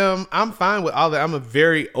I'm fine with all that. I'm a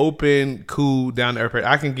very open, cool, down to earth person.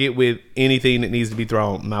 I can get with anything that needs to be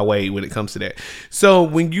thrown my way when it comes to that. So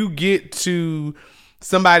when you get to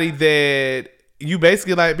somebody that you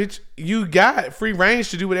basically like, bitch, you got free range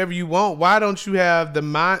to do whatever you want. Why don't you have the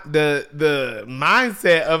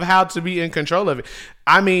mindset of how to be in control of it?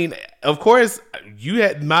 Of course,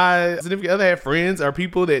 my significant other had friends or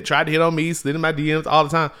people that tried to hit on me, slid in my DMs all the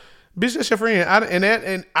time. Bitch, that's your friend.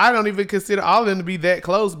 And I don't even consider all of them to be that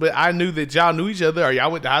close, but I knew that y'all knew each other, or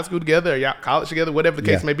y'all went to high school together, or y'all college together, whatever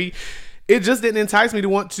the case may be. It just didn't entice me to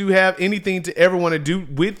want to have anything to ever want to do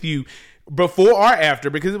with you. before or after,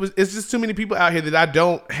 because it's just too many people out here that I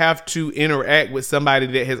don't have to interact with somebody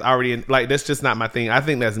that has already like, that's just not my thing. I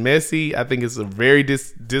think that's messy. I think it's a very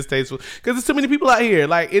distasteful, because there's too many people out here.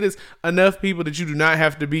 Like, it is enough people that you do not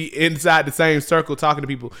have to be inside the same circle talking to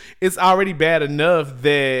people. It's already bad enough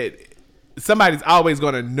that somebody's always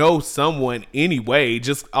going to know someone anyway,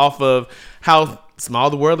 just off of how small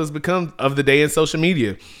the world has become of the day in social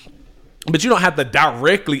media. But you don't have to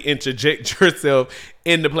directly interject yourself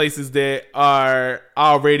into places that are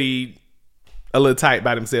already a little tight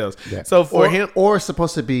by themselves. Yeah. So for him, or it's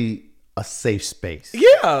supposed to be a safe space.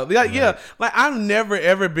 Yeah, yeah. Like, I've never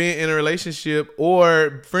ever been in a relationship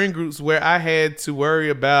or friend groups where I had to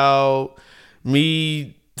worry about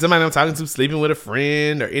somebody I'm talking to sleeping with a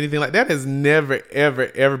friend or anything like that. Has never,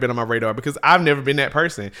 ever, ever been on my radar, because I've never been that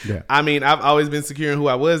person. Yeah. I mean, I've always been secure in who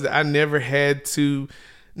I was. I never had to.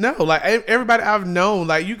 No, like, everybody I've known,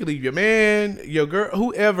 like, you could leave your man, your girl,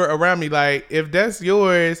 whoever around me. Like, if that's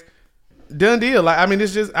yours, done deal. Like, I mean,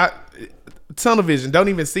 it's just tunnel vision. Don't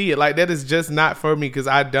even see it. Like, that is just not for me, because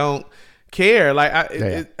I don't care. Like,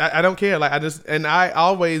 I don't care. Like, I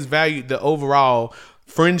always valued the overall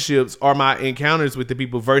friendships or my encounters with the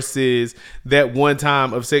people versus that one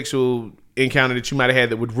time of sexual encounter that you might have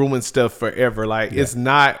had that would ruin stuff forever. Like, it's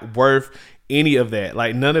not worth any of that.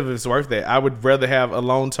 Like, none of it's worth that. I would rather have a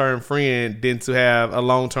long-term friend than to have a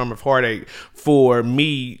long term of heartache for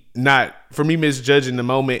me misjudging the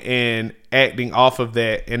moment and acting off of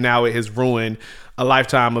that, and now it has ruined a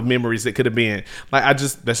lifetime of memories that could have been. Like,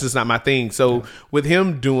 that's just not my thing. So with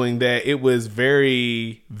him doing that, it was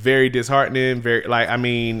very, very disheartening. Very, like, I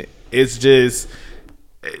mean, it's just,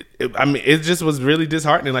 it just was really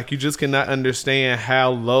disheartening. Like, you just cannot understand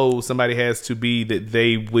how low somebody has to be that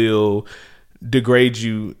they will degrade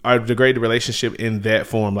you or degrade the relationship in that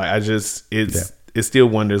form. Like, it still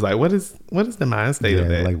wonders, like, what is the mind state of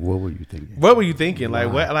that? Like, what were you thinking? Why?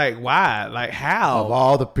 Like, what? Like, why? Like, how? Of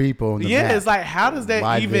all the people in the map, it's like, how does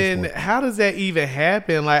that even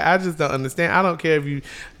happen? Like, I just don't understand. I don't care if you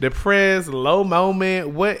depressed, low moment,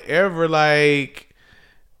 whatever. Like,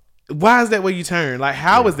 why is that where you turn? Like,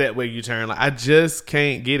 how is that where you turn? Like, I just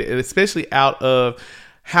can't get it. And especially out of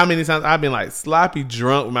how many times I've been, like, sloppy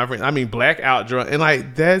drunk with my friends. I mean, blackout drunk. And,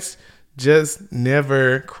 like, that's just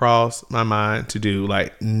never crossed my mind to do.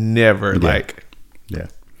 Like, never. Like,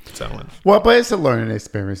 so. Well, but it's a learning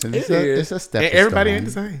experience, and it's a stepping stone. Everybody ain't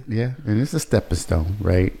the same. Yeah, and it's a stepping stone,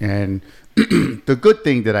 right? And the good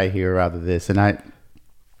thing that I hear out of this, and I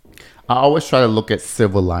always try to look at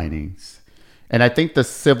silver linings, and I think the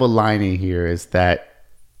silver lining here is that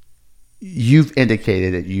you've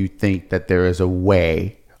indicated that you think that there is a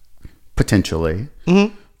way, potentially,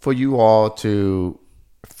 for you all to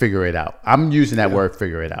figure it out. I'm using that word,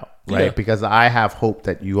 figure it out, right? Because I have hope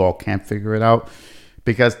that you all can figure it out,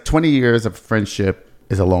 because 20 years of friendship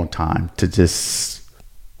is a long time to just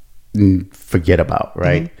forget about,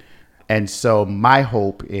 right? And so my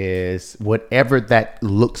hope is whatever that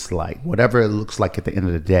looks like, whatever it looks like at the end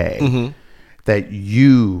of the day, that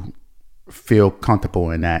you feel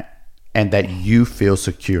comfortable in that, and that you feel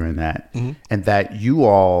secure in that, and that you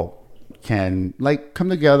all can, like, come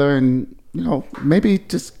together and, you know, maybe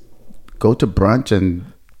just go to brunch and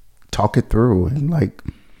talk it through and, like,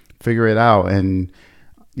 figure it out. And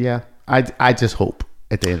I just hope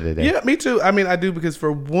at the end of the day. Yeah, me too. I mean, I do, because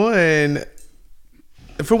for one,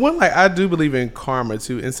 like, I do believe in karma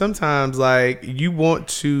too. And sometimes, like, you want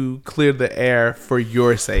to clear the air for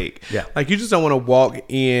your sake. Yeah. Like, you just don't want to walk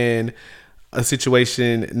in a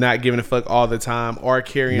situation not giving a fuck all the time, or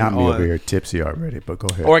carrying not me over here tipsy already, but go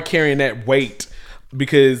ahead. Or carrying that weight,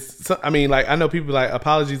 because I mean, like, I know people like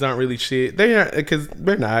apologies aren't really shit. They aren't, because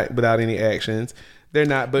they're not without any actions. They're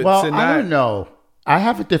not. But I don't know. I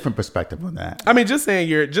have a different perspective on that. I mean, just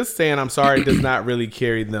saying I'm sorry does not really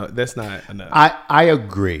carry. No, that's not enough. I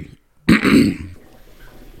agree,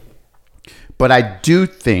 but I do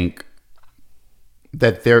think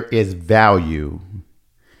that there is value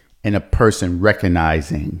in a person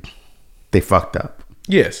recognizing they fucked up.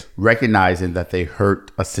 Yes. Recognizing that they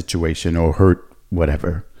hurt a situation or hurt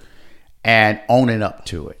whatever, and owning up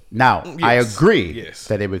to it. Now, I agree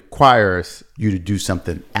that it requires you to do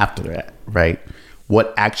something after that, right?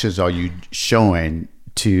 What actions are you showing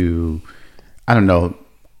to, I don't know,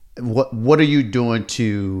 what are you doing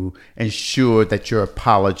to ensure that your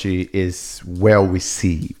apology is well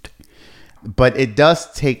received? But it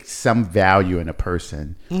does take some value in a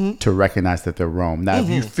person to recognize that they're wrong. Now, if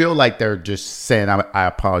you feel like they're just saying, I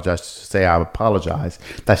apologize, say I apologize,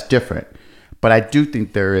 that's different. But I do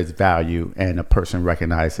think there is value in a person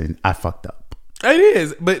recognizing I fucked up. It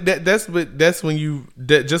is, but that's when you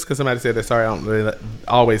just because somebody said that. Sorry, I don't really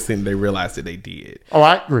always think they realized that they did. Oh,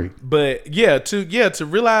 I agree. But to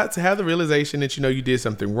realize, to have the realization that you did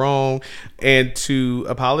something wrong, and to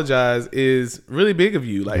apologize is really big of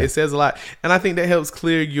you. Like it says a lot, and I think that helps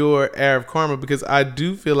clear your air of karma, because I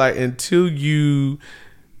do feel like until you.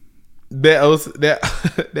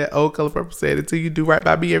 That old Color Purple said, until you do right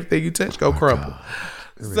by me, everything you touch go crumble.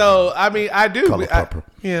 So I mean, I do.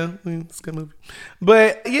 It's a good movie.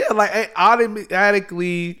 But yeah, like it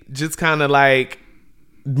automatically just kind of like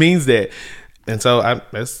means that, and so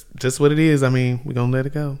that's just what it is. I mean, we're gonna let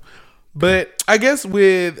it go. But I guess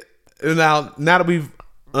with now that we've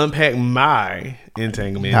unpacked my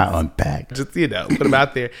entanglement, not unpacked, just put them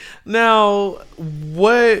out there. Now,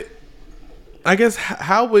 what? I guess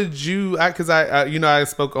how would you? Because I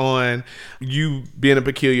spoke on you being a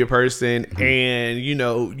peculiar person, and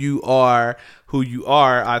you are who you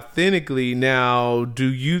are authentically. Now, do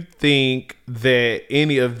you think that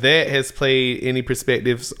any of that has played any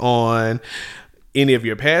perspectives on any of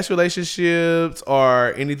your past relationships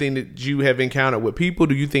or anything that you have encountered with people?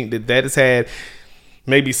 Do you think that has had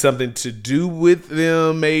maybe something to do with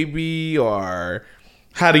them, maybe, or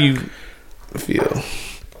how do you feel?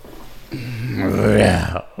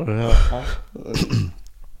 Yeah.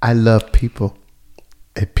 I love people,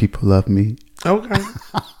 and people love me. Okay,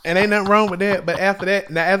 and ain't nothing wrong with that. But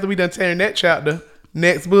after we done tearing that chapter,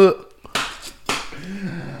 next book.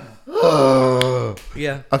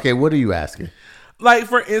 Yeah. Okay, what are you asking? Like,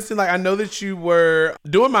 for instance, like I know that you were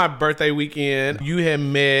during my birthday weekend. You had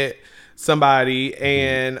met somebody,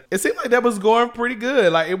 and it seemed like that was going pretty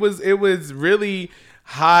good. Like it was really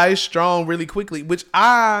high, strong, really quickly, which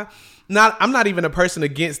I'm not even a person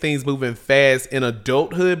against things moving fast in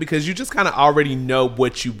adulthood, because you just kind of already know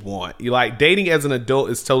what you want. You like dating as an adult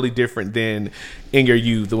is totally different than in your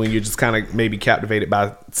youth, when you're just kind of maybe captivated by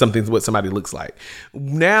what somebody looks like.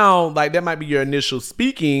 Now, like that might be your initial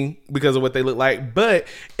speaking because of what they look like, but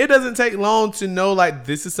it doesn't take long to know like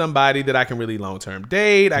this is somebody that I can really long-term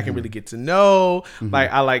date. I can really get to know.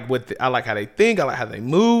 Like I like I like how they think. I like how they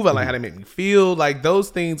move. I like how they make me feel. Like those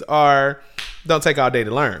things don't take all day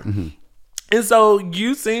to learn. And so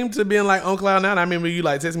you seem to be like on cloud nine. I remember you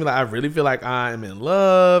like text me like, I really feel like I am in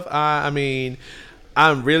love. I mean,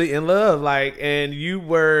 I'm really in love. Like, and you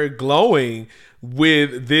were glowing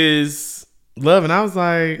with this love, and I was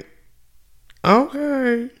like,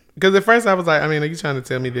 okay. Because at first I was like, I mean, are you trying to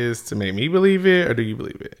tell me this to make me believe it, or do you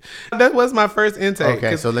believe it? That was my first intake.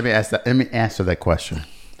 Okay, so let me answer that question.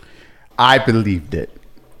 I believed it.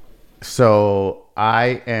 So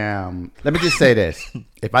let me just say this.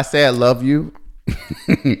 If I say I love you,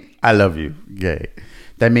 I love you. Yeah.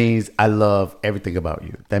 That means I love everything about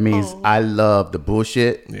you. That means I love the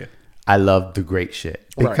bullshit. Yeah. I love the great shit.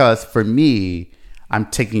 Because for me, I'm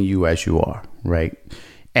taking you as you are, right?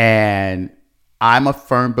 And I'm a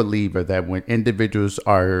firm believer that when individuals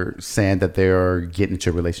are saying that they're getting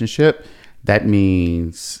into a relationship, that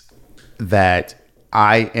means that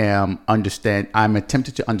I'm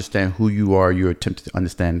attempting to understand who you are. You're attempting to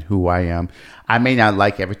understand who I am. I may not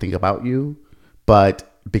like everything about you, but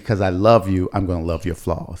because I love you, I'm going to love your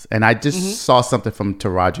flaws. And I just saw something from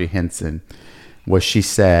Taraji Henson where she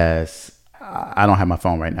says, I don't have my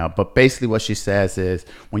phone right now, but basically what she says is,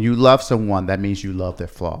 when you love someone, that means you love their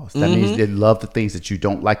flaws. That means they love the things that you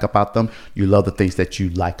don't like about them. You love the things that you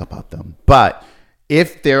like about them. But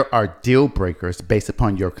if there are deal breakers based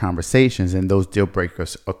upon your conversations and those deal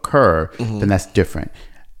breakers occur, then that's different.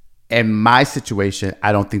 In my situation,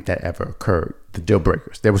 I don't think that ever occurred. The deal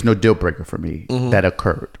breakers. There was no deal breaker for me that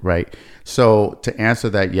occurred, right? So to answer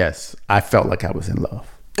that, yes, I felt like I was in love.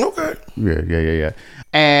 Okay. Yeah.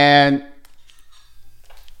 And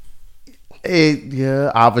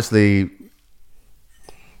obviously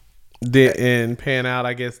didn't pan out,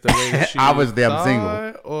 I guess, the way that you obviously I'm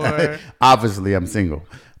single. Or obviously I'm single.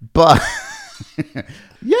 But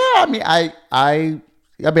yeah, I mean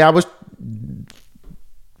I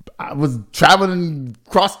was traveling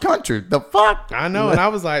cross country. The fuck? I know, and I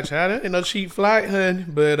was like, child, ain't no cheap flight, honey.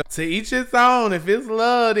 But to each its own. If it's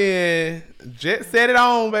love, then jet set it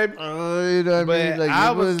on, baby. You know what I mean? Like,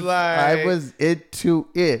 I was into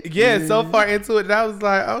it. Yeah, so far into it that I was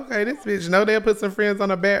like, okay, this bitch know they'll put some friends on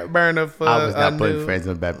the back burner for. I was not putting friends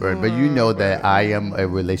on the back burner, but you know that I am a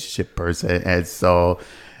relationship person, and so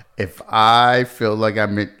if I feel like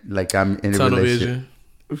I'm in a relationship,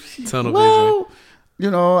 tunnel vision. You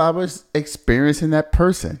know, I was experiencing that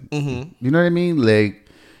person. You know what I mean? Like,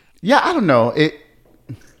 yeah, I don't know.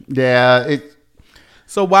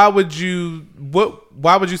 So why would you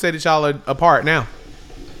say that y'all are apart now?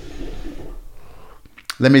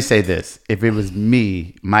 let me say this. If it was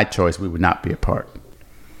me, my choice, we would not be apart.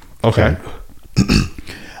 Okay.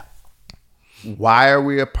 Why are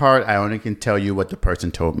we apart? I only can tell you what the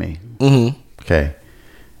person told me. Okay.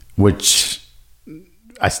 Which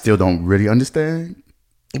I still don't really understand.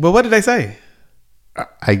 But what did they say?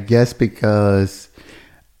 I guess because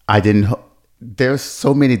I didn't. There's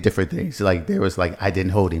so many different things. Like there was like I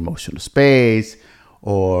didn't hold emotional space,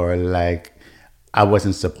 or like I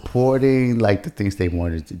wasn't supporting like the things they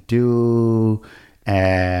wanted to do,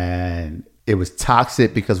 and it was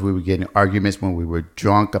toxic because we were getting arguments when we were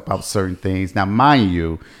drunk about certain things. Now, mind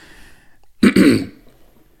you,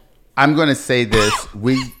 I'm gonna say this: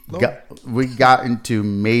 we got into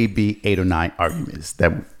maybe 8 or 9 arguments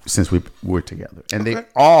that since we were together, and they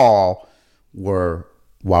all were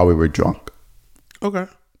while we were drunk. Okay.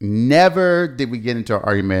 Never did we get into an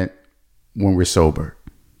argument when we're sober.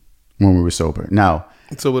 Now,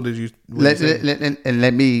 so what did you?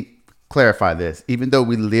 Let me clarify this. Even though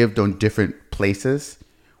we lived on different places,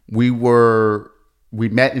 we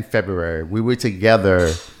met in February. We were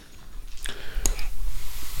together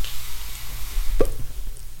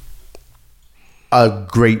a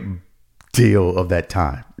great deal of that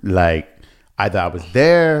time. Like either I was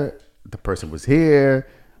there, the person was here.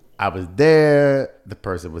 I was there, the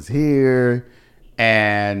person was here,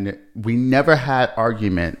 and we never had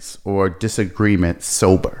arguments or disagreements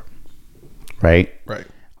sober, right? Right.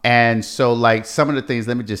 And so, like, some of the things,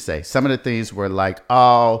 let me just say, some of the things were like,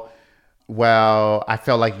 oh, well, I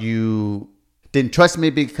felt like you didn't trust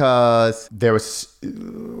me because there was,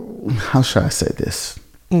 how should I say this?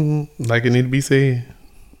 Like it need to be said.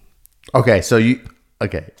 Okay,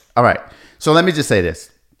 all right. So let me just say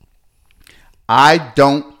this. I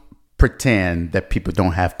don't pretend that people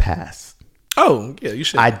don't have pasts. Oh, yeah, you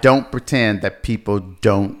should. I don't pretend that people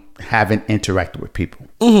haven't interacted with people.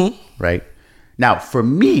 Right? Now, for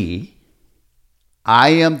me, I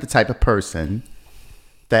am the type of person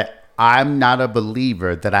that I'm not a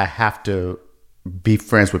believer that I have to be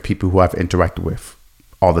friends with people who I've interacted with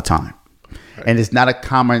all the time. Right. And it's not a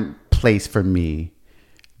common place for me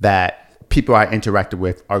that people I interacted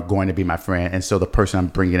with are going to be my friend. And so the person I'm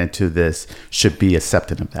bringing into this should be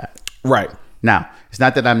accepting of that. Right. Now, it's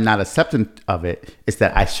not that I'm not accepting of it. It's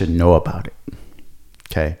that I should know about it.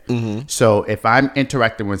 Okay. So if I'm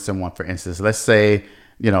interacting with someone, for instance, let's say,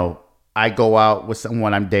 I go out with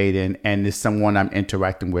someone I'm dating and there's someone I'm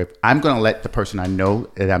interacting with, I'm going to let the person I know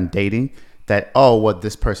that I'm dating that,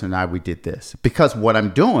 this person and I, we did this. Because what I'm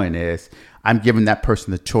doing is I'm giving that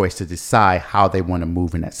person the choice to decide how they want to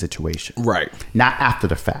move in that situation. Right. Not after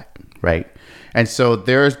the fact. Right. And so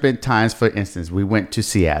there's been times, for instance, we went to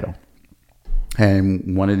Seattle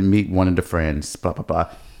and wanted to meet one of the friends, blah, blah, blah.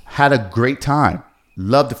 Had a great time.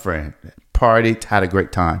 Loved the friend. Partied, had a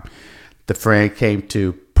great time. The friend came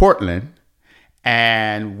to Portland,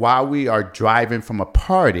 and while we are driving from a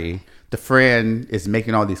party, the friend is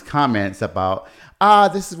making all these comments about,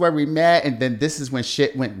 this is where we met, and then this is when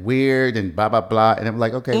shit went weird, and blah, blah, blah. And I'm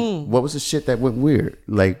like, okay, what was the shit that went weird?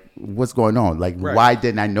 Like, what's going on? Like, why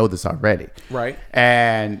didn't I know this already? Right.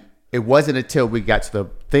 And it wasn't until we got to the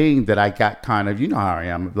thing that I got kind of, you know how I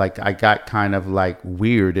am, like I got kind of like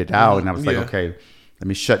weirded out, and I was like, okay, let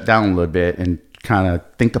me shut down a little bit and kind of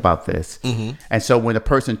think about this. And so when the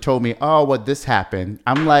person told me, this happened,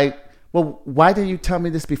 I'm like, well, why didn't you tell me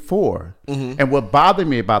this before? And what bothered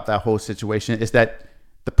me about that whole situation is that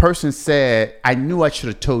the person said, I knew I should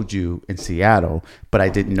have told you in Seattle, but I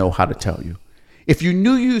didn't know how to tell you. If you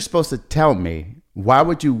knew you were supposed to tell me, why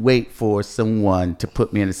would you wait for someone to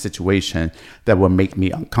put me in a situation that would make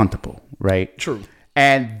me uncomfortable, right? True.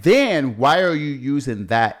 And then why are you using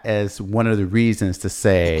that as one of the reasons to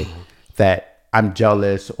say that I'm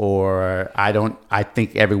jealous or I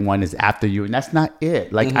think everyone is after you? And that's not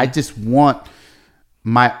it. Like, I just want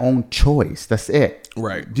my own choice. That's it.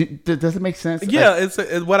 Right. Does it make sense? Yeah. It's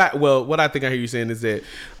what I think I hear you saying is that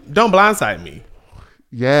don't blindside me.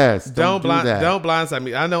 Yes. Don't blindside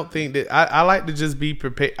me. I don't think that I like to just be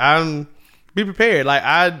prepared. Be prepared. Like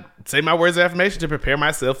I say my words of affirmation to prepare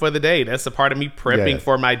myself for the day. That's a part of me prepping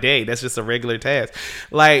for my day. That's just a regular task.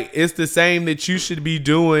 Like it's the same that you should be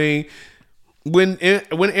doing when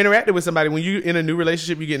interacting with somebody. When you in a new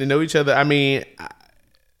relationship, you get to know each other. I mean,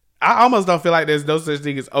 I almost don't feel like there's no such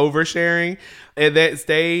thing as oversharing at that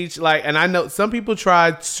stage. Like, and I know some people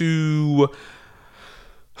try to,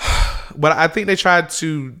 but I think they try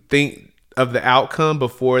to think of the outcome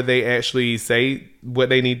before they actually say what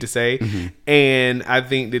they need to say. And I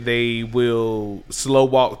think that they will slow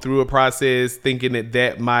walk through a process thinking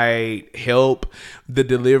that might help the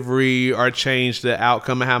delivery or change the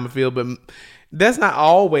outcome of how I feel. But That's not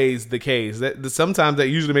always the case. Sometimes that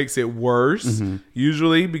usually makes it worse.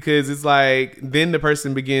 Usually, because it's like then the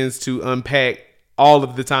person begins to unpack all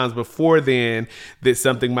of the times before then that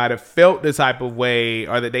something might have felt the type of way,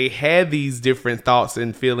 or that they had these different thoughts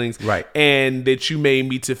and feelings, right? And that you made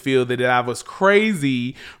me to feel that I was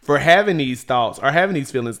crazy for having these thoughts or having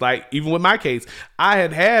these feelings. Like even with my case, I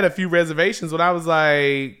had a few reservations when I was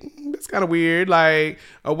like, that's kind of weird. Like,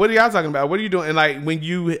 what are y'all talking about? What are you doing? And like when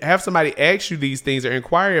you have somebody ask you these things or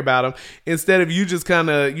inquire about them, instead of you just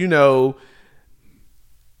kind of,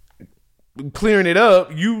 clearing it up,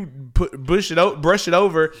 you brush it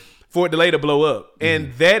over for it to later blow up.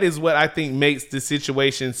 And that is what I think makes the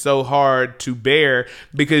situation so hard to bear,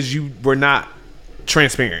 because you were not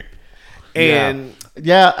transparent. And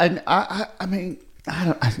and I mean,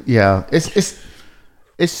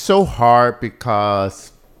 it's so hard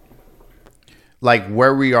because like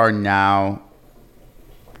where we are now,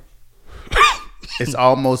 it's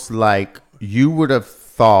almost like you would have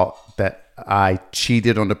thought that I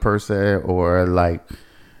cheated on the person, or like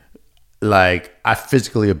I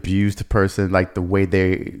physically abused the person, like the way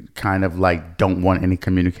they kind of like don't want any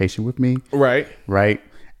communication with me. Right.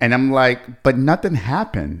 And I'm like, but nothing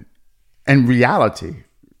happened in reality.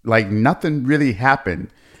 Like nothing really happened.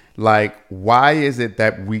 Like, why is it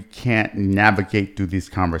that we can't navigate through these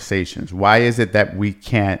conversations? Why is it that we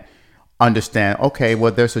can't understand, okay,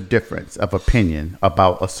 well, there's a difference of opinion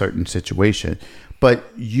about a certain situation, but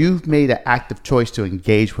you've made an active choice to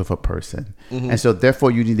engage with a person. And so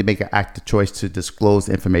therefore you need to make an active choice to disclose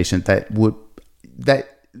information that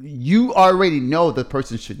you already know the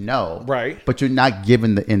person should know. Right. But you're not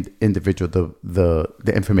giving the individual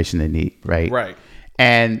the information they need. Right.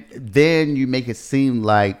 And then you make it seem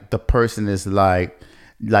like the person is like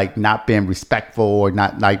not being respectful, or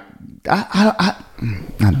not like, I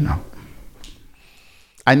don't know.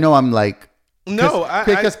 I know I'm like,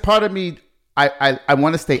 because part of me, I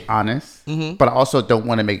want to stay honest, but I also don't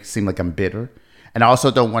want to make it seem like I'm bitter, and I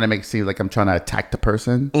also don't want to make it seem like I'm trying to attack the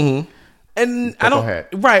person. And but I don't, go ahead.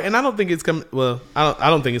 Right, and I don't think it's coming. Well, I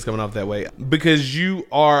don't think it's coming off that way, because you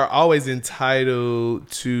are always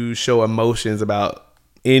entitled to show emotions about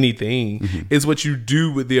anything. It's what you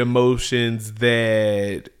do with the emotions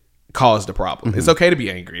that caused the problem. It's okay to be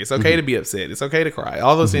angry. It's okay to be upset. It's okay to cry.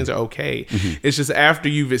 All those things are okay. It's just after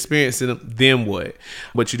you've experienced them, then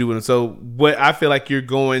what you do with them. So what I feel like you're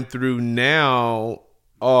going through now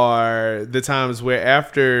are the times where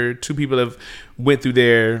after two people have went through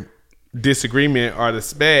their disagreement or the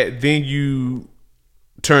spat, then you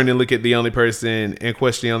turn and look at the only person and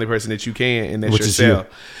question the only person that you can, and that's yourself.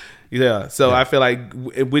 Yeah. So I feel like,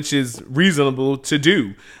 which is reasonable to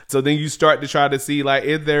do. So then you start to try to see, like,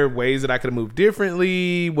 is there ways that I could have moved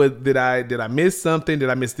differently? Did I miss something? Did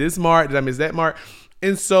I miss this mark? Did I miss that mark?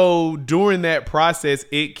 And so during that process,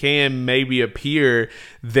 it can maybe appear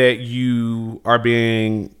that you are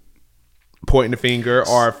being pointing the finger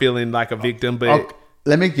or feeling like a victim. But okay.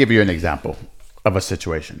 Let me give you an example of a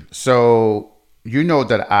situation. So you know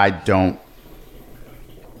that I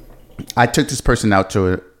took this person out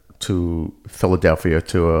to Philadelphia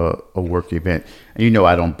to a work event, and you know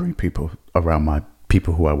I don't bring people around my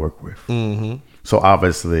people who I work with. So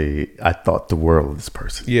obviously I thought the world of this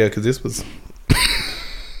person. Yeah, because this was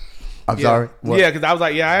I'm sorry. What? Yeah, because I was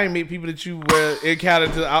like, I ain't meet people that you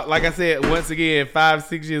encountered. Like I said, once again,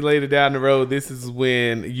 5-6 years later down the road, this is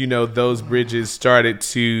when those bridges started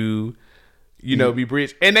to be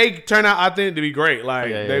bridged, and they turn out, I think, to be great. Like,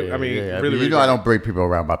 really, I don't bring people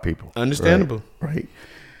around my people. Understandable, right?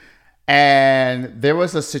 And there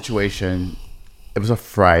was a situation. It was a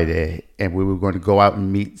Friday, and we were going to go out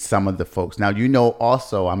and meet some of the folks. Now,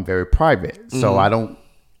 also I'm very private, so I don't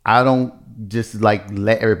just like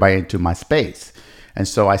let everybody into my space. And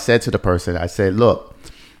so I said to the person, I said, look,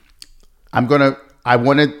 I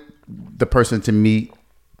wanted the person to meet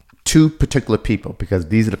two particular people, because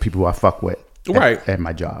these are the people who I fuck with at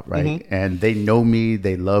my job, right? And they know me,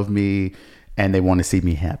 they love me, and they want to see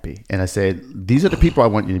me happy. And I said, these are the people I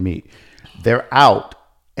want you to meet. They're out,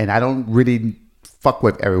 and I don't really fuck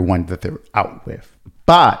with everyone that they're out with.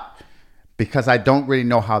 But because I don't really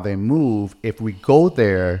know how they move, if we go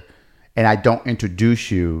there and I don't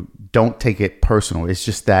introduce you, don't take it personal. It's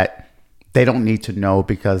just that they don't need to know,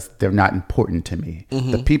 because they're not important to me.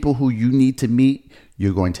 The people who you need to meet,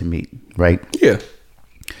 you're going to meet, right? Yeah.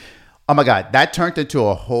 Oh my God, that turned into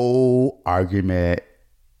a whole argument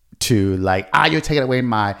to like, you're taking away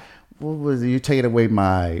my, what was it? You're taking away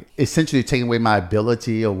my, essentially taking away my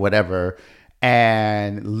ability or whatever.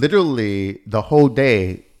 And literally the whole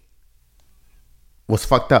day was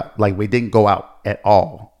fucked up. Like, we didn't go out at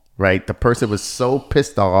all, right? The person was so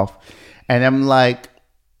pissed off. And I'm like,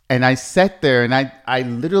 and I sat there and I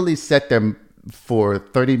literally sat there for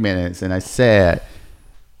 30 minutes and I said,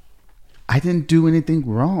 I didn't do anything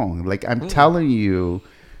wrong. Like, I'm telling you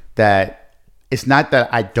that it's not that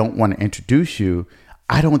I don't want to introduce you.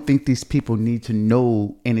 I don't think these people need to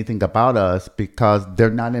know anything about us because they're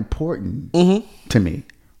not important to me,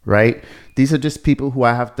 right? These are just people who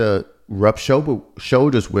I have to rub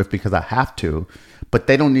shoulders with because I have to, but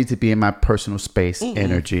they don't need to be in my personal space,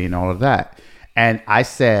 energy, and all of that. And I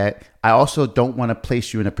said, I also don't want to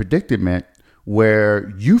place you in a predicament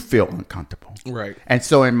where you feel uncomfortable. Right. And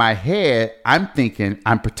so in my head, I'm thinking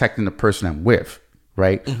I'm protecting the person I'm with,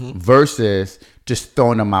 right? Versus just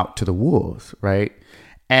throwing them out to the wolves, right?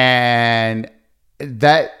 And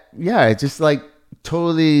that, yeah, it's just like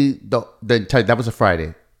totally that was a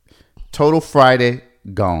Friday. Total Friday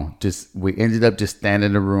gone. We ended up just standing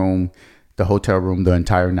in the room, the hotel room, the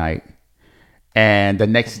entire night. And the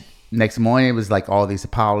next morning it was like all these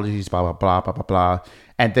apologies, blah, blah, blah, blah, blah, blah.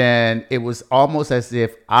 And then it was almost as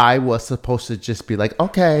if I was supposed to just be like,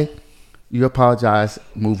 okay, you apologize,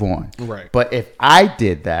 move on. Right. But if I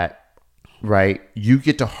did that, right, you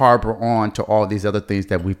get to harbor on to all these other things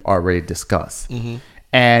that we've already discussed.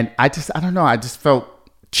 And I don't know, I just felt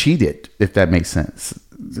cheated, if that makes sense.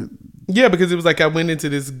 Yeah, because it was like I went into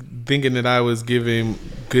this thinking that I was giving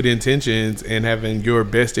good intentions and having your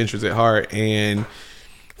best interest at heart, and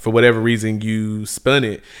for whatever reason you spun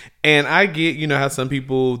it. And I get, how some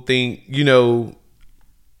people think, the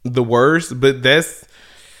worst, but I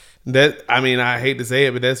hate to say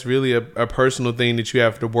it, but that's really a personal thing that you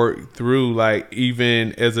have to work through. Like,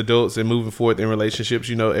 even as adults and moving forward in relationships,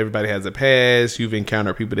 everybody has a past. You've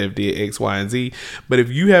encountered people that have did X, Y, and Z. But if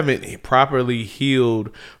you haven't properly healed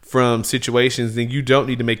from situations, then you don't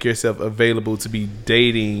need to make yourself available to be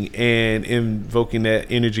dating and invoking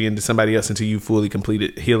that energy into somebody else until you fully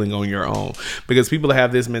completed healing on your own. Because people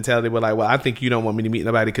have this mentality where like, well, I think you don't want me to meet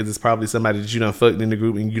nobody because it's probably somebody that you done fucked in the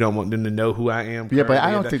group and you don't want them to know who I am. Yeah, but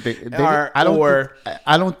I don't think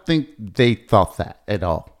I don't think they thought that at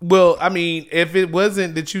all. Well, I mean, if it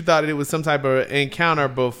wasn't that you thought it was some type of encounter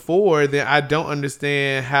before, then I don't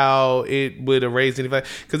understand how it would have raised any flag.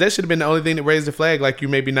 Because that should have been the only thing that raised the flag. Like, you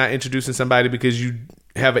maybe not introducing somebody because you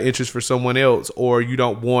have an interest for someone else, or you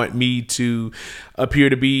don't want me to appear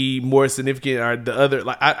to be more significant, or the other.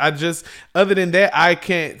 Like, I just, other than that, I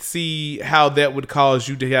can't see how that would cause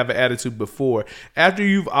you to have an attitude before. After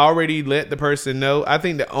you've already let the person know, I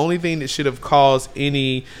think the only thing that should have caused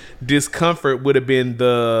any discomfort would have been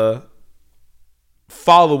the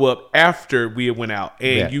follow up after we went out,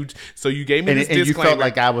 and you gave me this disclaimer. You felt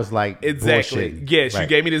like I was like, exactly, bullshit. Yes, right. You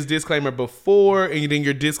gave me this disclaimer before, and then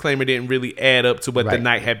your disclaimer didn't really add up to what the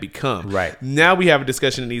night had become. Right. Now we have a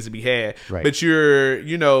discussion that needs to be had. Right. But you're,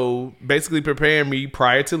 basically preparing me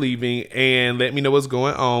prior to leaving and let me know what's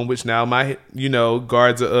going on, which now my,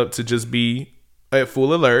 guards are up to just be at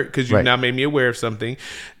full alert because you now made me aware of something.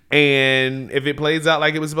 And if it plays out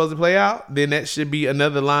like it was supposed to play out, then that should be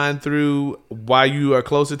another line through why you are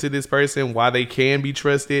closer to this person, why they can be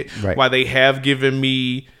trusted, why they have given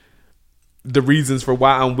me the reasons for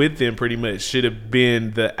why I'm with them. Pretty much should have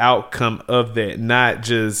been the outcome of that, not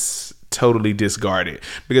just totally discarded.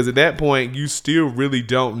 Because at that point, you still really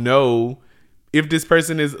don't know if this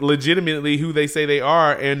person is legitimately who they say they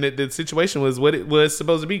are, and that the situation was what it was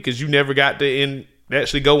supposed to be, because you never got to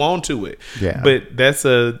actually go on to it. Yeah. But that's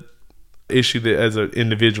a issue that as an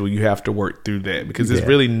individual you have to work through that, because there's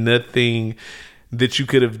really nothing that you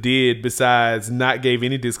could have did besides not gave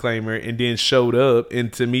any disclaimer and then showed up.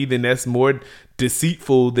 And to me, then that's more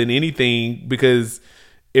deceitful than anything, because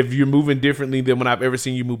if you're moving differently than when I've ever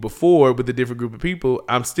seen you move before with a different group of people,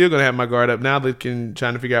 I'm still going to have my guard up now, trying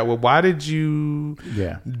to figure out, well, why did you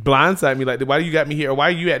blindside me? Like, why you got me here? Or why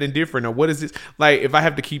are you acting different? Or what is this? Like, if I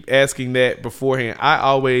have to keep asking that beforehand, I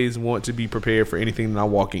always want to be prepared for anything that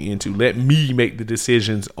I'm walking into. Let me make the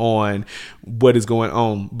decisions on what is going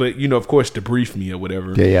on. But, of course, debrief me or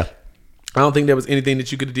whatever. Yeah. I don't think there was anything that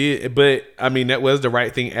you could have did, but I mean, that was the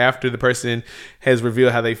right thing after the person has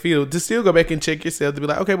revealed how they feel, to still go back and check yourself to be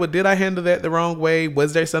like, okay, well, did I handle that the wrong way?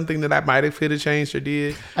 Was there something that I might have could have changed or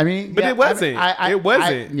did? I mean, but it wasn't. It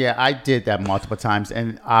wasn't. I did that multiple times,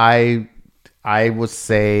 and I would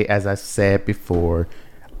say, as I said before,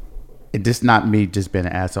 it's not me just being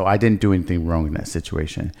an asshole. I didn't do anything wrong in that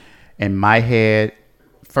situation. In my head,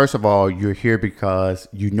 first of all, you're here because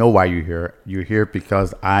you know why you're here. You're here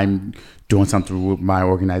because I'm doing something with my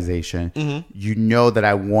organization. Mm-hmm. You know that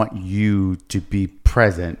I want you to be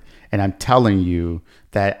present. And I'm telling you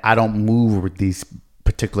that I don't move with these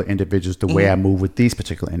particular individuals the way I move with these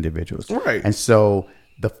particular individuals. Right. And so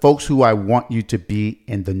the folks who I want you to be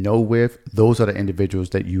in the know with, those are the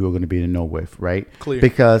individuals that you are going to be in the know with, right? Clear.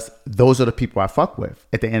 Because those are the people I fuck with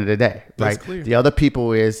at the end of the day, That's right? clear. The other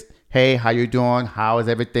people is, hey, how you doing? How is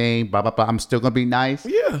everything? Blah, blah, blah. I'm still going to be nice.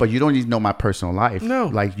 Yeah. But you don't need to know my personal life. No.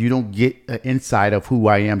 Like, you don't get an insight of who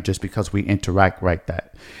I am just because we interact like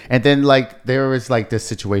that. And then, like, there is, like, this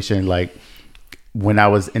situation, like, when I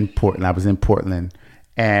was in Portland,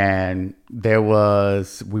 and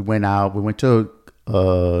we went to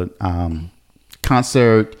a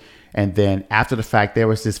concert, and then after the fact, there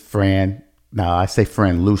was this friend. Now, I say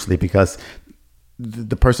friend loosely because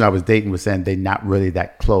the person I was dating was saying they're not really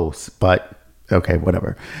that close, but okay,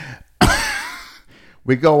 whatever.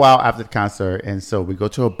 We go out after the concert, and so we go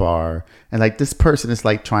to a bar, and like this person is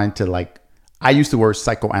like trying to like, I use the word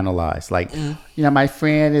psychoanalyze, like, my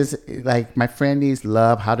friend needs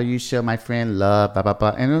love. How do you show my friend love? Blah, blah,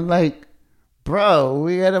 blah. And I'm like, bro,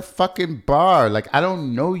 we at a fucking bar. Like, I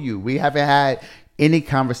don't know you. We haven't had any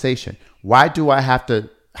conversation. Why do I have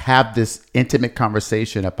to have this intimate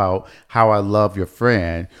conversation about how I love your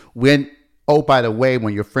friend when, oh, by the way,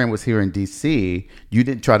 when your friend was here in DC, you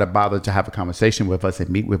didn't try to bother to have a conversation with us and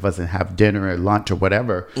meet with us and have dinner or lunch or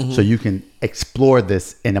whatever, so you can explore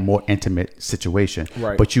this in a more intimate situation.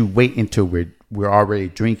 Right. But you wait until we're already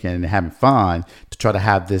drinking and having fun to try to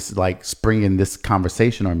have this, like, springing this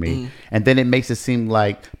conversation on me. And then it makes it seem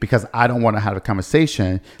like, because I don't want to have a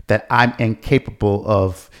conversation, that I'm incapable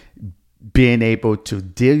of being able to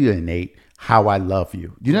delineate how I love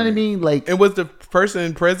you. You know what I mean? Like, And was the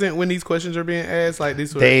person present when these questions are being asked? Like,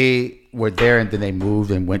 these they were there, and then they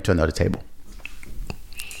moved and went to another table.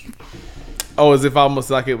 Oh, as if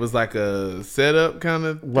almost like it was like a setup kind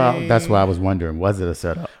of thing? Well, that's why I was wondering, was it a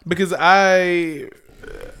setup? Because I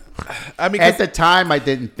mean, At the time, I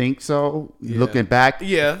didn't think so. Yeah. Looking back,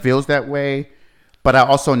 Yeah. it feels that way. But I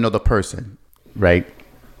also know the person, right?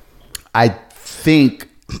 I think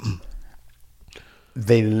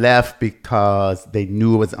they left because they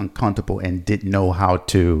knew it was uncomfortable and didn't know how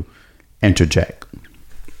to interject.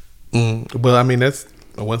 well, I mean, that's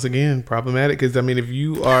once again problematic because I mean, if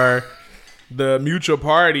you are the mutual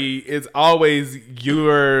party, it's always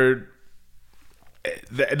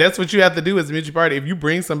that's what you have to do as a mutual party. If you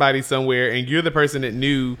bring somebody somewhere and you're the person that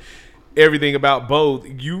knew everything about both,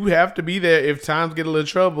 you have to be there if times get a little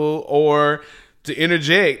trouble or to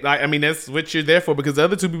interject. Like, I mean, that's what you're there for because the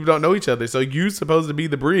other two people don't know each other. So you're supposed to be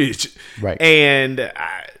the bridge. Right. And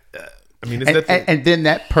I mean, it's and then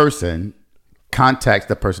that person contacts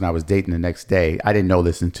the person I was dating the next day. I didn't know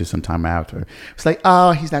this until some time after. It's like,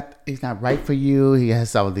 oh, he's not right for you. He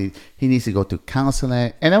has all these, he needs to go through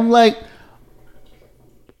counseling. And I'm like,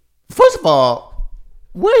 first of all,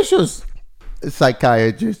 where's your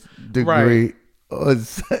psychiatrist degree? Right.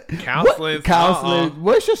 Counseling. Counseling.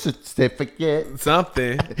 Where's your certificate?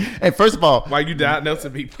 Something. And first of all, Why you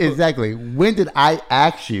diagnosing people? exactly. When did I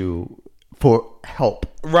ask you for help?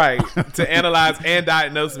 Right. To analyze and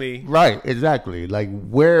diagnose me. Right. Exactly. Like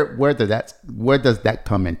where does that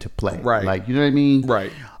come into play? Right. Like, you know what I mean?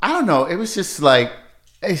 Right. I don't know. It was just like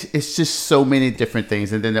it's just so many different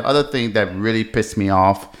things. And then the other thing that really pissed me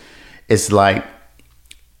off is like,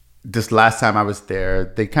 this last time I was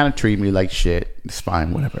there, they kind of treated me like shit. It's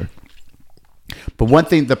fine, whatever. But one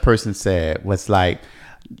thing the person said was like,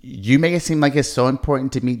 you make it seem like it's so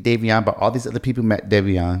important to meet Davion, but all these other people met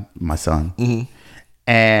Davion, my son. Mm-hmm.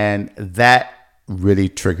 And that really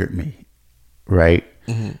triggered me, right?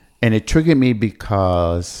 Mm-hmm. And it triggered me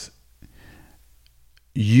because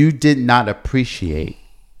you did not appreciate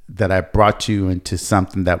that I brought you into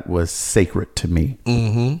something that was sacred to me,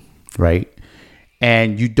 right?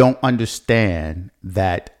 And you don't understand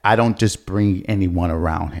that I don't just bring anyone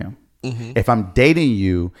around him. Mm-hmm. If I'm dating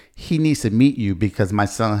you, he needs to meet you because my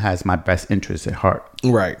son has my best interests at heart.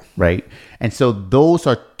 Right. Right. And so those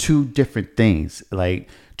are two different things. Like,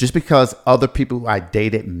 just because other people I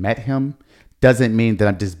dated met him doesn't mean that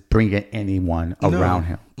I'm just bringing anyone around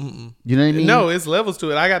him. Mm-mm. You know what I mean? No, it's levels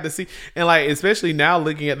to it. I got to see. And like, especially now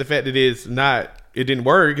looking at the fact that it didn't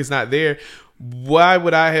work. It's not there. Why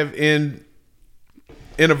would I have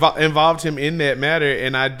involved him in that matter?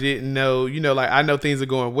 And I didn't know, like, I know things are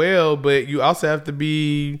going well, but you also have to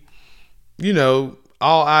be,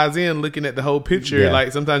 all eyes in, looking at the whole picture. Yeah.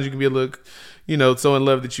 Like, sometimes you can be a little, so in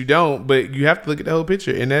love that you don't, but you have to look at the whole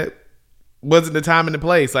picture. And that wasn't the time and the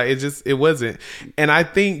place. Like, it wasn't. And I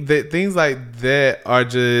think that things like that are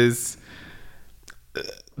just,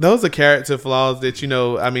 those are character flaws that,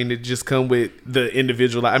 it just come with the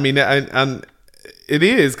individual. I mean, it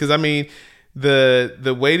is, because I mean,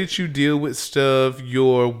 the way that you deal with stuff,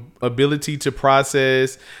 your ability to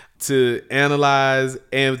process, to analyze,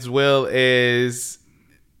 as well as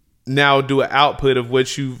now do an output of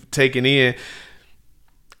what you've taken in,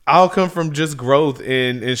 all come from just growth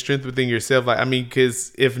and strength within yourself. Like, I mean,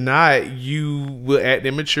 because if not, you will act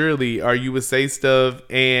immaturely, or you would say stuff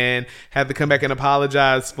and have to come back and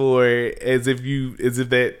apologize for it as if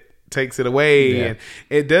that takes it away. Yeah. And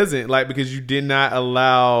it doesn't, like, because you did not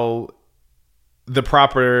allow the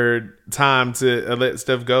proper time to let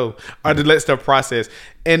stuff go, or to let stuff process.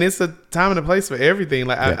 And it's a time and a place for everything.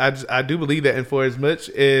 Like, I do believe that. And for as much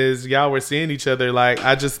as y'all were seeing each other, like,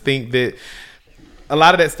 I just think that a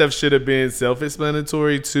lot of that stuff should have been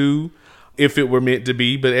self-explanatory too, if it were meant to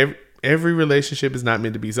be. But every relationship is not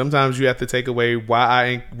meant to be. Sometimes you have to take away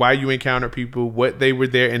why you encounter people, what they were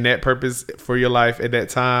there, and that purpose for your life at that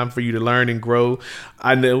time for you to learn and grow.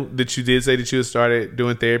 I know that you did say that you had started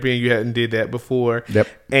doing therapy and you hadn't did that before. Yep.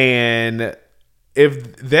 And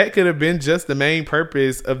if that could have been just the main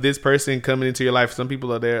purpose of this person coming into your life, some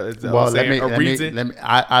people are there.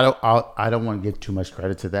 I don't want to give too much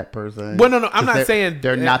credit to that person. Well, no, I'm not saying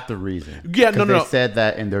they're not the reason. Yeah, no. They said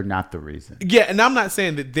that, and they're not the reason. Yeah, and I'm not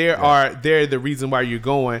saying that they're the reason why you're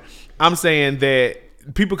going. I'm saying that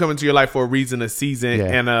people come into your life for a reason, a season,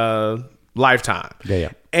 and a lifetime. Yeah.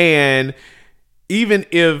 And even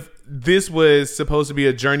if this was supposed to be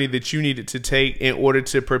a journey that you needed to take in order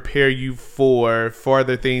to prepare you for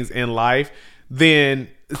further things in life, then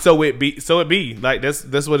so it be. Like, that's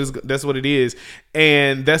what it is,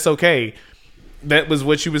 and that's okay. That was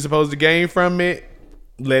what you were supposed to gain from it.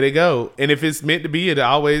 Let it go. And if it's meant to be, it'll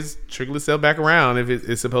always trickle itself back around if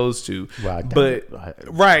it's supposed to. Well,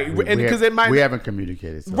 right, and because it might, we haven't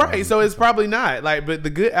communicated, so right. So it's probably not like, but the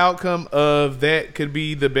good outcome of that could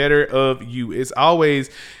be the better of you. It's always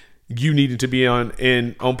you needing to be on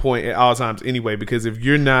point at all times anyway, because if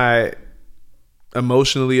you're not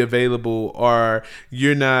emotionally available, or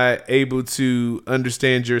you're not able to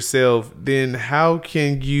understand yourself, then how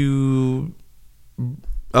can you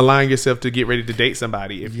align yourself to get ready to date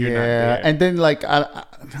somebody if you're not there? And then, like,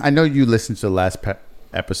 I know you listened to the last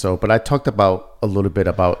episode, but I talked about a little bit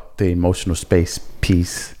about the emotional space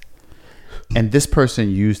piece, and this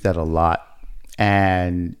person used that a lot.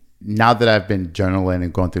 And now that I've been journaling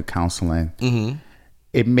and going through counseling,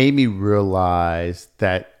 it made me realize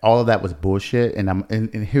that all of that was bullshit.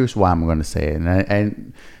 And here's why I'm going to say it.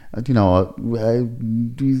 And you know,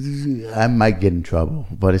 I might get in trouble,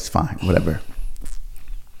 but it's fine, whatever.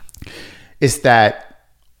 It's that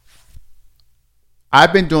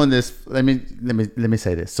I've been doing this. Let me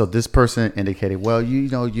say this. So this person indicated, well, you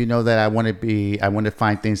know that I want to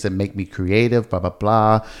find things that make me creative, blah blah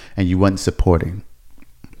blah, and you weren't supporting.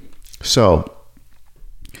 So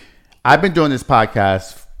I've been doing this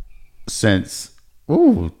podcast since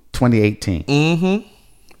 2018.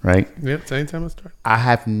 Right? Yep, same time I started. I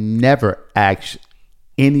have never asked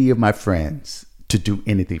any of my friends to do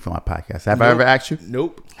anything for my podcast. Have I ever asked you?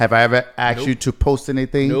 Nope. Have I ever asked you to post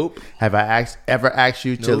anything? Nope. Have I ever asked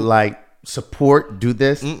you to like support, do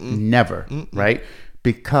this? Never. Right?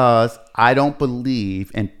 Because I don't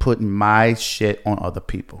believe in putting my shit on other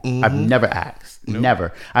people. I've never asked.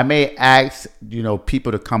 Never. I may ask,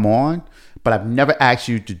 people to come on, but I've never asked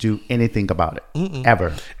you to do anything about it.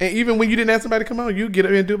 Ever. And even when you didn't ask somebody to come on, you get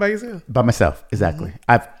up and do it by yourself. By myself. Exactly.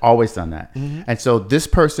 I've always done that. And so this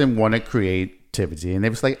person wanted creativity, and they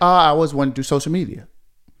was like, I always want to do social media.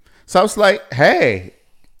 So I was like, hey,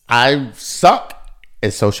 I suck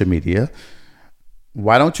at social media.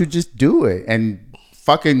 Why don't you just do it and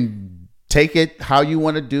fucking take it how you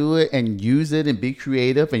want to do it and use it and be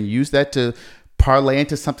creative and use that to parlay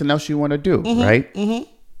into something else you want to do, right?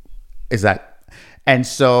 And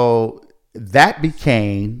so that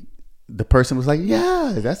became, the person was like,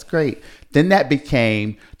 yeah, that's great. Then that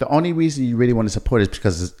became, the only reason you really want to support it is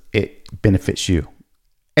because it benefits you.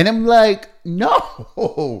 And I'm like,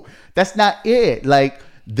 no, that's not it. Like,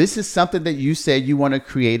 this is something that you said you want a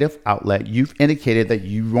creative outlet. You've indicated that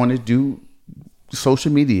you want to do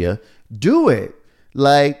social media. Do it.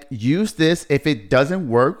 Like, use this. If it doesn't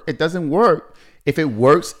work, it doesn't work. If it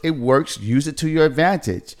works, it works. Use it to your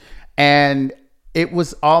advantage. And it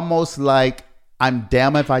was almost like, I'm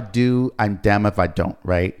damn if I do, I'm damn if I don't,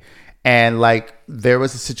 right? And like, there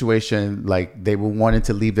was a situation, like, they were wanting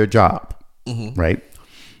to leave their job, right?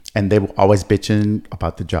 And they were always bitching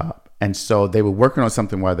about the job. And so they were working on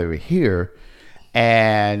something while they were here,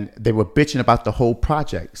 and they were bitching about the whole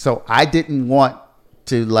project. So I didn't want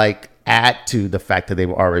to like add to the fact that they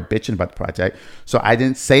were already bitching about the project. So I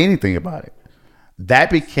didn't say anything about it. That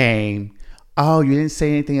became, oh, you didn't say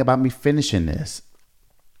anything about me finishing this.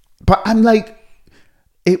 But I'm like,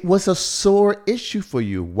 it was a sore issue for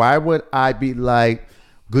you. Why would I be like,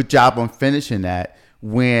 good job on finishing that,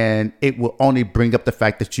 when it will only bring up the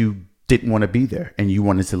fact that you didn't want to be there and you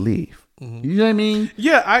wanted to leave. You know what I mean?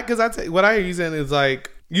 Yeah, what I hear you saying is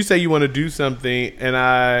like, you say you want to do something and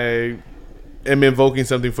I am invoking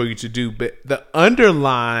something for you to do, but the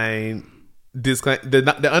underlying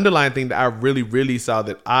the underlying thing that I really, really saw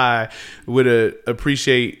that I would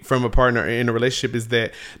appreciate from a partner in a relationship is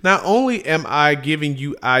that not only am I giving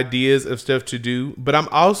you ideas of stuff to do, but I'm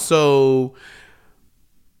also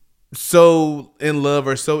so in love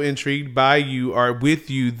or so intrigued by you or with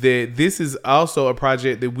you that this is also a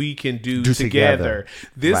project that we can do together.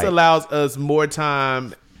 This allows us more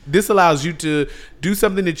time. This allows you to do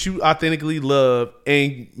something that you authentically love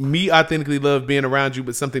and me authentically love being around you,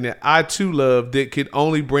 but something that I too love that could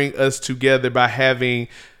only bring us together by having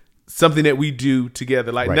something that we do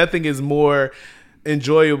together. Like nothing is more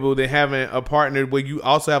enjoyable than having a partner where you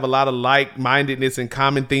also have a lot of like-mindedness and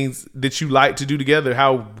common things that you like to do together.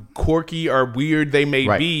 How quirky or weird they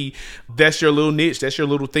may be, that's your little niche, that's your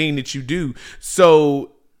little thing that you do.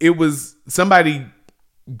 So it was somebody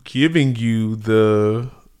giving you the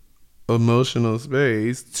emotional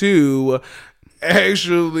space to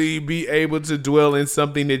actually be able to dwell in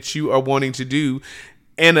something that you are wanting to do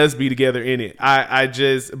and us be together in it.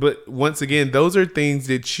 But once again, those are things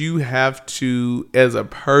that you have to, as a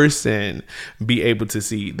person, be able to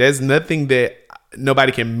see. There's nothing that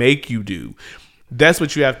nobody can make you do. That's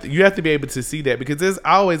what you have to be able to see that, because there's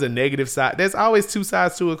always a negative side. There's always two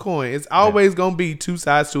sides to a coin. It's always going to be two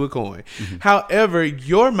sides to a coin. Mm-hmm. However,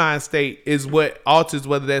 your mind state is what alters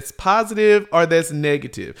whether that's positive or that's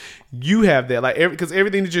negative. You have that, like, because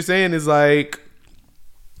everything that you're saying is like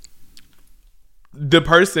the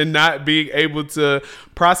person not being able to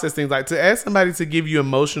process things. Like, to ask somebody to give you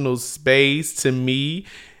emotional space, to me,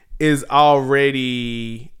 is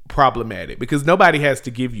already problematic, because nobody has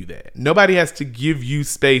to give you that. Nobody has to give you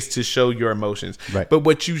space to show your emotions. Right. But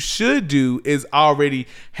what you should do is already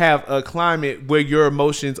have a climate where your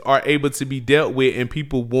emotions are able to be dealt with and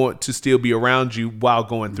people want to still be around you while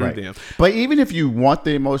going through them. But even if you want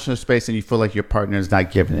the emotional space and you feel like your partner is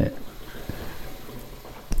not giving it,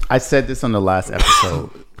 I said this on the last episode.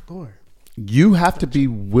 You have to be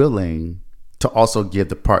willing to also give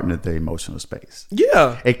the partner the emotional space.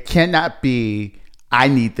 Yeah. It cannot be, I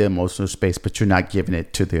need the emotional space, but you're not giving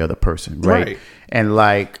it to the other person, right? And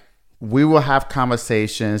like, we will have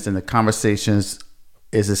conversations, and the conversations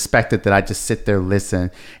is expected that I just sit there,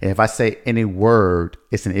 listen, and if I say any word,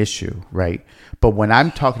 it's an issue, right? But when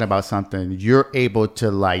I'm talking about something, you're able to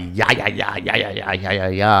like, yeah,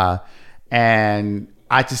 and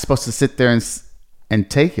I just supposed to sit there and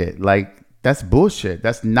take it. Like, that's bullshit.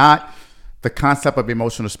 That's not the concept of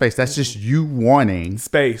emotional space. That's just you wanting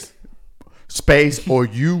space, or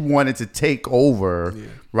you wanted to take over,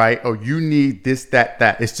 right? Or you need this,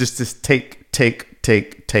 that. It's just this take.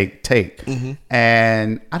 Mm-hmm.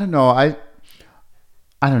 And I don't know. I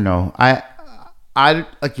don't know. I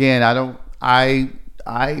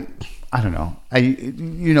don't know.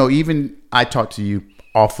 Even I talk to you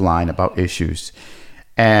offline about issues,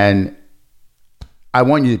 and I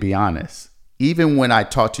want you to be honest. Even when I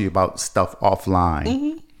talk to you about stuff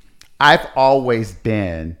offline, I've always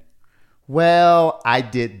been, well, I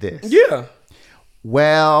did this. Yeah.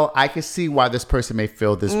 Well, I can see why this person may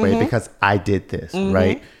feel this way because I did this,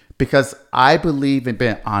 right? Because I believe in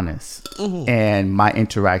being honest and my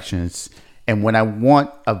interactions. And when I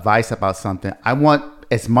want advice about something, I want,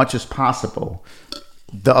 as much as possible,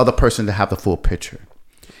 the other person to have the full picture.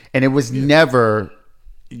 And it was never,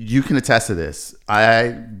 you can attest to this.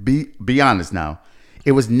 Be honest now.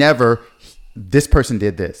 It was never, this person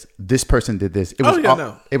did this. This person did this. It was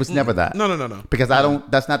It was never that. No. Because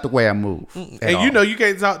that's not the way I move. And you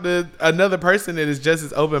can't talk to another person that is just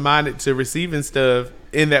as open-minded to receiving stuff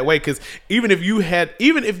in that way. Because even if you had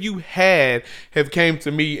have came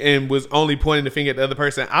to me and was only pointing the finger at the other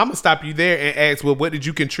person, I'm gonna stop you there and ask, well, what did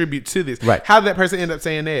you contribute to this? Right. How did that person end up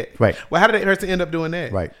saying that? Right. Well, how did that person end up doing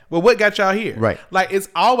that? Right. Well, what got y'all here? Right. Like, it's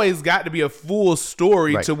always got to be a full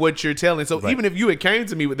story to what you're telling. So even if you had came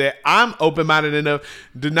to me with that, I'm open-minded enough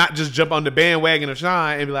to not just jump on the bandwagon of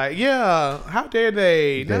Shine and be like, yeah, how dare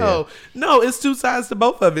they? No, it's two sides to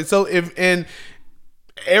both of it. So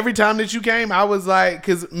every time that you came, I was like,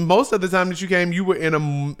 because most of the time that you came, you were in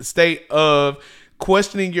a state of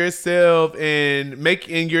questioning yourself and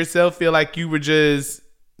making yourself feel like you were just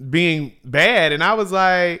being bad. And I was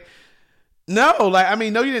like, no, like, I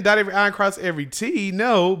mean, no, you didn't dot every I and cross every T,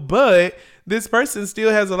 no, but this person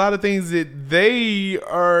still has a lot of things that they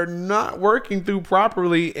are not working through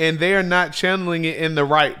properly, and they are not channeling it in the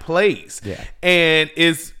right place. Yeah. And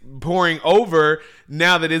it's pouring over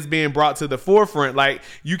now that it's being brought to the forefront. Like,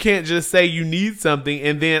 you can't just say you need something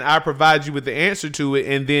and then I provide you with the answer to it,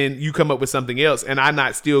 and then you come up with something else, and I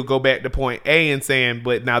not still go back to point A and saying,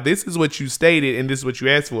 but now this is what you stated and this is what you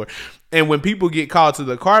asked for. And when people get called to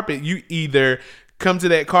the carpet, you either come to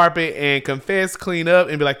that carpet and confess, clean up,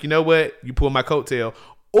 and be like, you know what, you pull my coattail.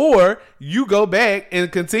 Or you go back and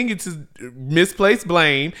continue to misplace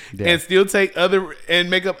blame and still take other and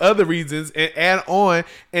make up other reasons and add on,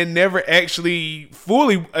 and never actually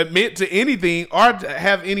fully admit to anything or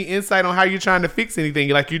have any insight on how you're trying to fix anything.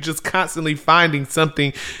 Like, you're just constantly finding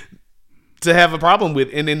something to have a problem with.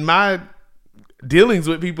 And in my dealings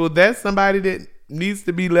with people, that's somebody that needs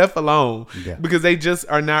to be left alone because they just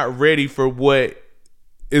are not ready for what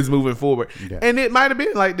is moving forward. And it might have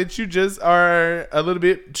been like that you just are a little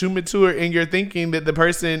bit too mature in your thinking, that the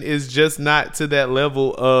person is just not to that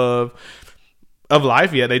level of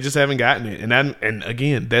life yet. They just haven't gotten it. And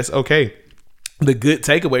again, that's okay. The good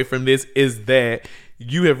takeaway from this is that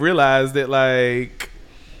you have realized that, like,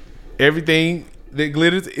 everything that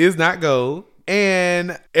glitters is not gold.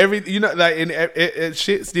 And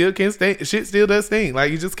shit still can sting. Shit still does sting. Like,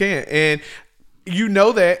 you just can't. And you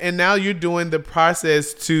know that, and now you're doing the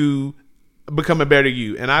process to become a better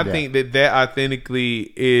you. And I think that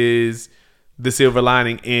authentically is the silver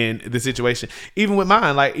lining in the situation. Even with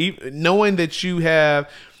mine, like, knowing that you have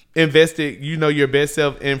invested, your best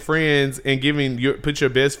self in friends and put your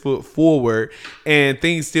best foot forward, and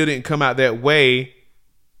things still didn't come out that way.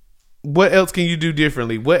 What else can you do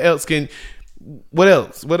differently? What else can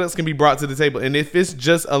be brought to the table? And if it's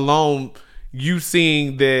just alone you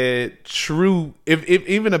seeing that true, if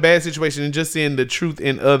even a bad situation, and just seeing the truth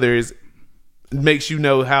in others makes you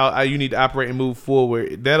know how you need to operate and move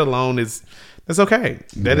forward, that alone that's okay.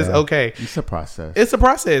 That is okay. It's a process. It's a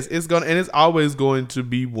process. It's always going to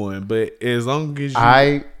be one. But as long as you,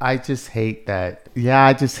 I just hate that. Yeah,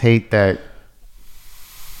 I just hate that.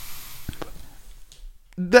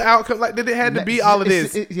 The outcome, like, that it had to be all of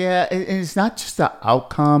this. And it's not just the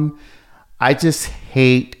outcome. I just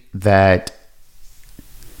hate that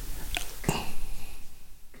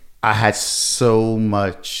I had so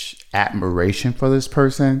much admiration for this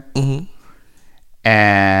person,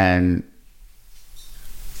 and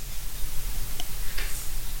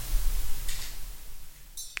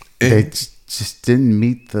they just didn't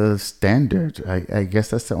meet the standard. I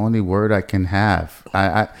guess that's the only word I can have.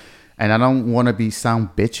 And I don't want to sound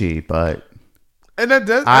bitchy, but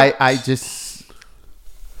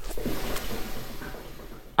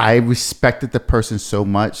I respected the person so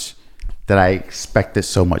much that I expected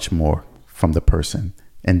so much more from the person,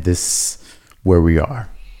 and this where we are.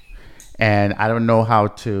 And I don't know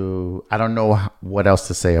what else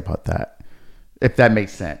to say about that, if that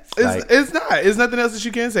makes sense. It's nothing else that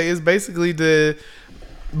you can say. It's basically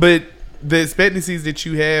but the expectancies that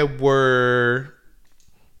you had were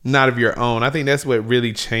not of your own. I think that's what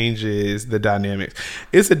really changes the dynamics.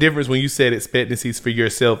 It's a difference when you set expectancies for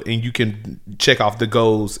yourself and you can check off the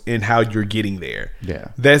goals and how you're getting there. Yeah.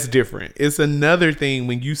 That's different. It's another thing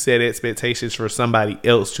when you set expectations for somebody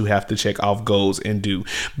else to have to check off goals and do,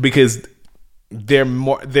 because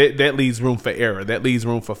that leaves room for error. That leaves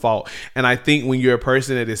room for fault. And I think when you're a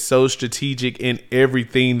person that is so strategic in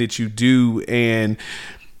everything that you do, and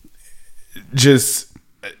just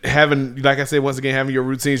having, like I said, once again, having your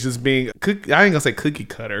routines just being, I ain't gonna say cookie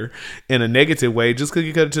cutter in a negative way, just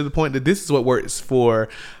cookie cutter to the point that this is what works for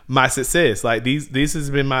my success. Like, this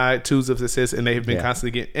has been my tools of success, and they have been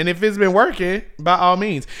constantly getting, and if it's been working, by all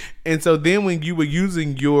means. And so then when you were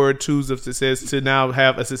using your tools of success to now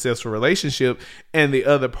have a successful relationship, and the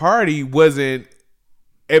other party wasn't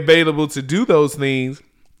available to do those things,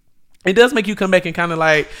 it does make you come back and kind of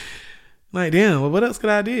like, damn, well, what else could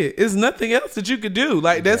I do? There's nothing else that you could do.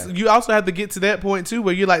 Like, you also have to get to that point too,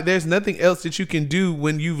 where you're like, there's nothing else that you can do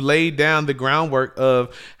when you've laid down the groundwork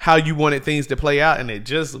of how you wanted things to play out, and it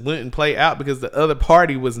just wouldn't play out because the other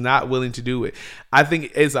party was not willing to do it. I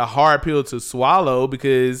think it's a hard pill to swallow,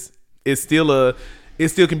 because it still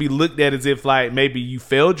can be looked at as if, like, maybe you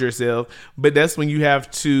failed yourself, but that's when you have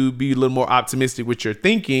to be a little more optimistic with your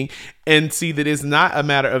thinking and see that it's not a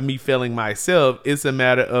matter of me failing myself. It's a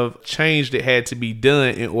matter of change that had to be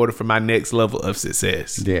done in order for my next level of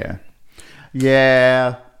success. Yeah.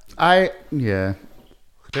 I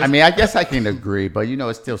mean, I guess I can agree, but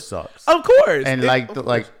it still sucks. Of course. And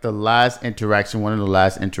the last interaction, one of the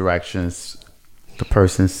last interactions, the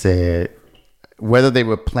person said, whether they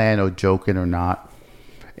were playing or joking or not,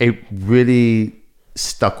 it really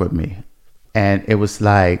stuck with me. And it was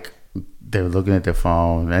like they were looking at their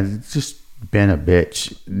phone and just being a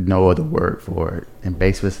bitch, no other word for it. And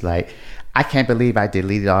Bass was like, I can't believe I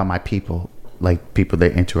deleted all my people, like people they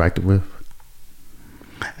interacted with.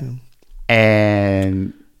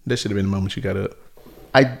 And that should have been the moment you got up.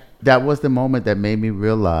 That was the moment that made me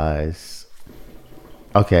realize,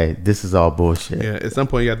 okay, this is all bullshit. Yeah, at some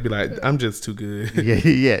point you have to be like, I'm just too good.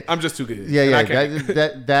 Yeah. I'm just too good. Yeah.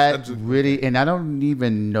 That really, and I don't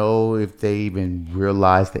even know if they even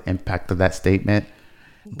realized the impact of that statement.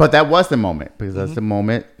 But that was the moment, because that's the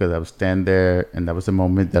moment, because I was standing there, and that was the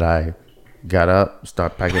moment that I got up,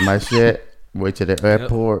 start packing my shit, went to the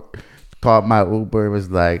airport, called my Uber,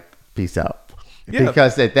 was like, peace out. Yeah.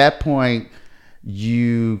 Because at that point,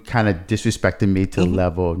 you kind of disrespected me to the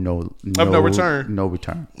level of no return. No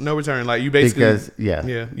return. Like, you basically, because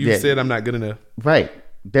you said I'm not good enough. Right.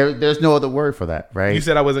 There's no other word for that, right? You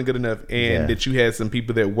said I wasn't good enough, and that you had some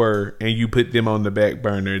people that were, and you put them on the back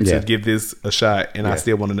burner to give this a shot, and I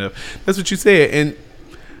still want enough. That's what you said, and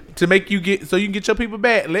to make you get, so you can get your people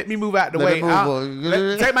back, let me move out the way.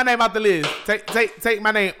 Take my name off the list. Take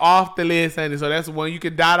my name off the list, honey. So that's one you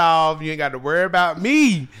can dot off. You ain't got to worry about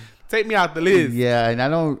me. Take me out the list. Yeah, and I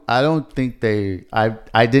don't think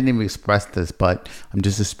I didn't even express this, but I'm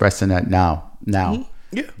just expressing that now.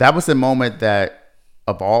 Yeah, that was the moment that,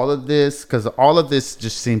 of all of this, because all of this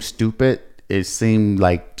just seemed stupid. It seemed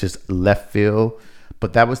like just left field,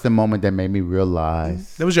 but that was the moment that made me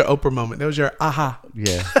realize. That was your Oprah moment. That was your aha.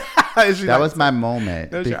 Yeah. That was my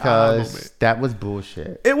moment, because that was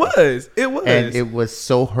bullshit. It was. And it was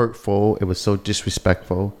so hurtful. It was so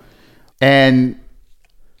disrespectful. And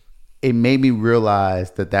it made me realize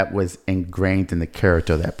that was ingrained in the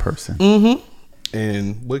character of that person.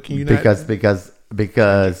 And what can you not do?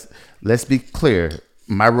 Because let's be clear,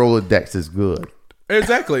 my Rolodex is good.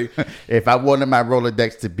 Exactly. If I wanted my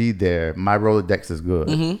Rolodex to be there, my Rolodex is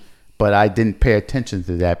good. But I didn't pay attention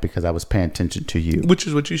to that because I was paying attention to you. Which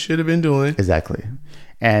is what you should have been doing. Exactly.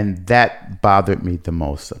 And that bothered me the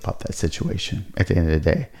most about that situation at the end of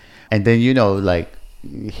the day. And then, like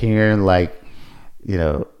hearing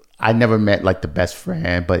I never met like the best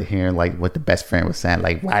friend, but hearing like what the best friend was saying,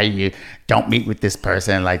 like, why you don't meet with this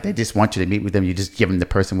person? Like, they just want you to meet with them. You just giving the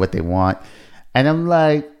person what they want. And I'm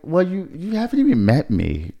like, well, you haven't even met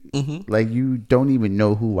me. Like, you don't even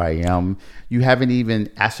know who I am. You haven't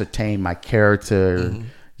even ascertained my character.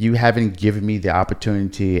 You haven't given me the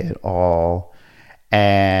opportunity at all.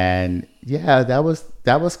 And yeah, that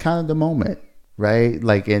was kind of the moment, right?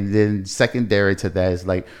 Like, and then secondary to that is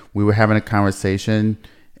like, we were having a conversation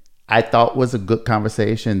I thought was a good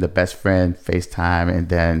conversation. The best friend FaceTime, and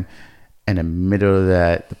then in the middle of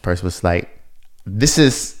that, the person was like, "This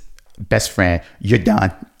is best friend. You're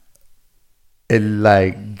done." And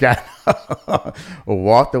like got up,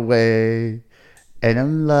 walked away, and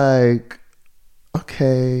I'm like,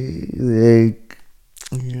 okay, like,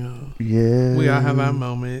 yeah. We all have our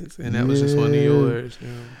moments, and that was just one of yours.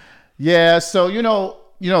 Yeah. So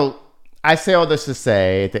I say all this to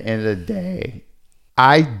say, at the end of the day,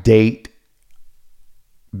 I date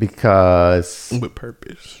because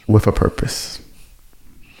with a purpose,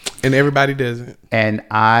 and everybody doesn't. And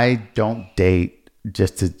I don't date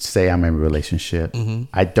just to say I'm in a relationship.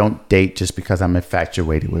 I don't date just because I'm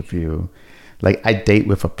infatuated with you. Like, I date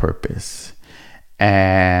with a purpose,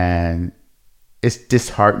 and it's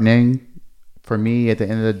disheartening for me at the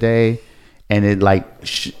end of the day, and it like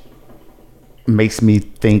makes me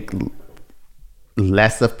think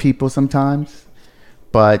less of people sometimes.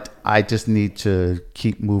 But I just need to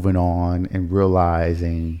keep moving on and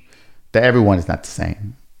realizing that everyone is not the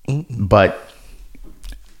same. But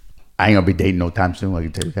I ain't gonna be dating no time soon. I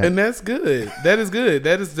can tell you that. And that's good. That is good.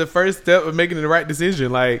 That is the first step of making the right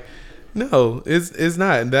decision. Like, no, it's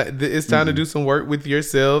not. That it's time to do some work with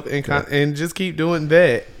yourself and just keep doing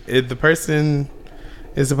that. If the person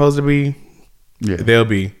is supposed to be, they'll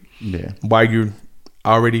be. Yeah. While you're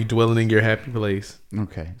already dwelling in your happy place.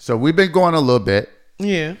 Okay. So we've been going a little bit.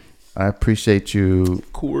 Yeah. I appreciate you.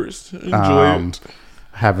 Of course. Enjoy it.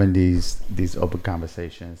 Having these open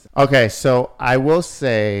conversations. Okay, so I will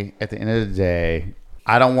say at the end of the day,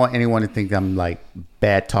 I don't want anyone to think I'm like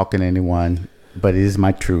bad talking to anyone, but it is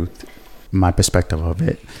my truth, my perspective of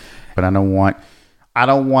it. But I don't want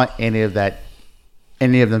any of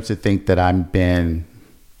them to think that I'm been,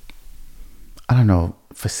 I don't know,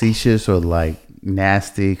 facetious or like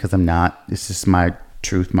nasty, because I'm not. It's just my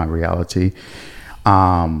truth, my reality.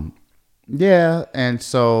 Yeah, and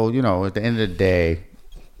so, at the end of the day,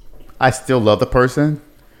 I still love the person.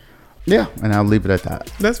 Yeah, and I'll leave it at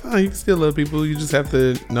that. That's fine. You can still love people. You just have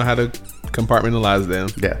to know how to compartmentalize them.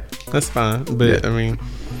 Yeah. That's fine. But, I mean,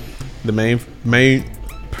 the main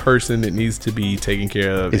person that needs to be taken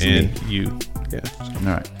care of It's and me. you. Yeah. All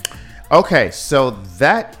right. Okay, so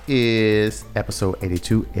that is episode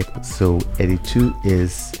 82. Episode 82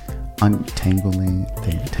 is Untangling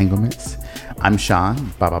the Entanglements. I'm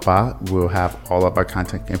Sean. We'll have all of our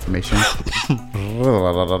contact information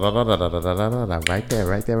right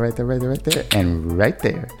there, and right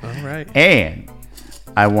there. All right. And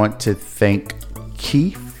I want to thank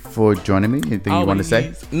Keith for joining me. Anything you want to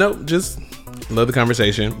say? No, just love the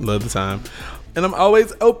conversation, love the time. And I'm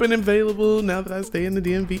always open and available now that I stay in the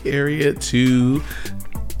DMV area to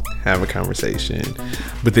have a conversation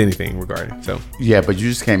with anything regarding. So yeah, but you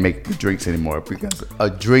just can't make the drinks anymore because a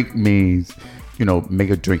drink means, make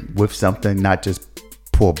a drink with something, not just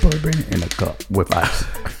pour bourbon in a cup with ice.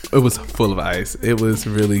 it was full of ice. It was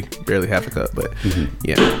really barely half a cup, but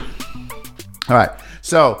yeah. All right.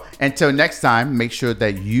 So until next time, make sure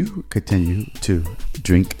that you continue to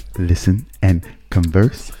drink, listen, and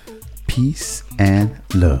converse. Peace and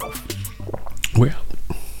love. Well.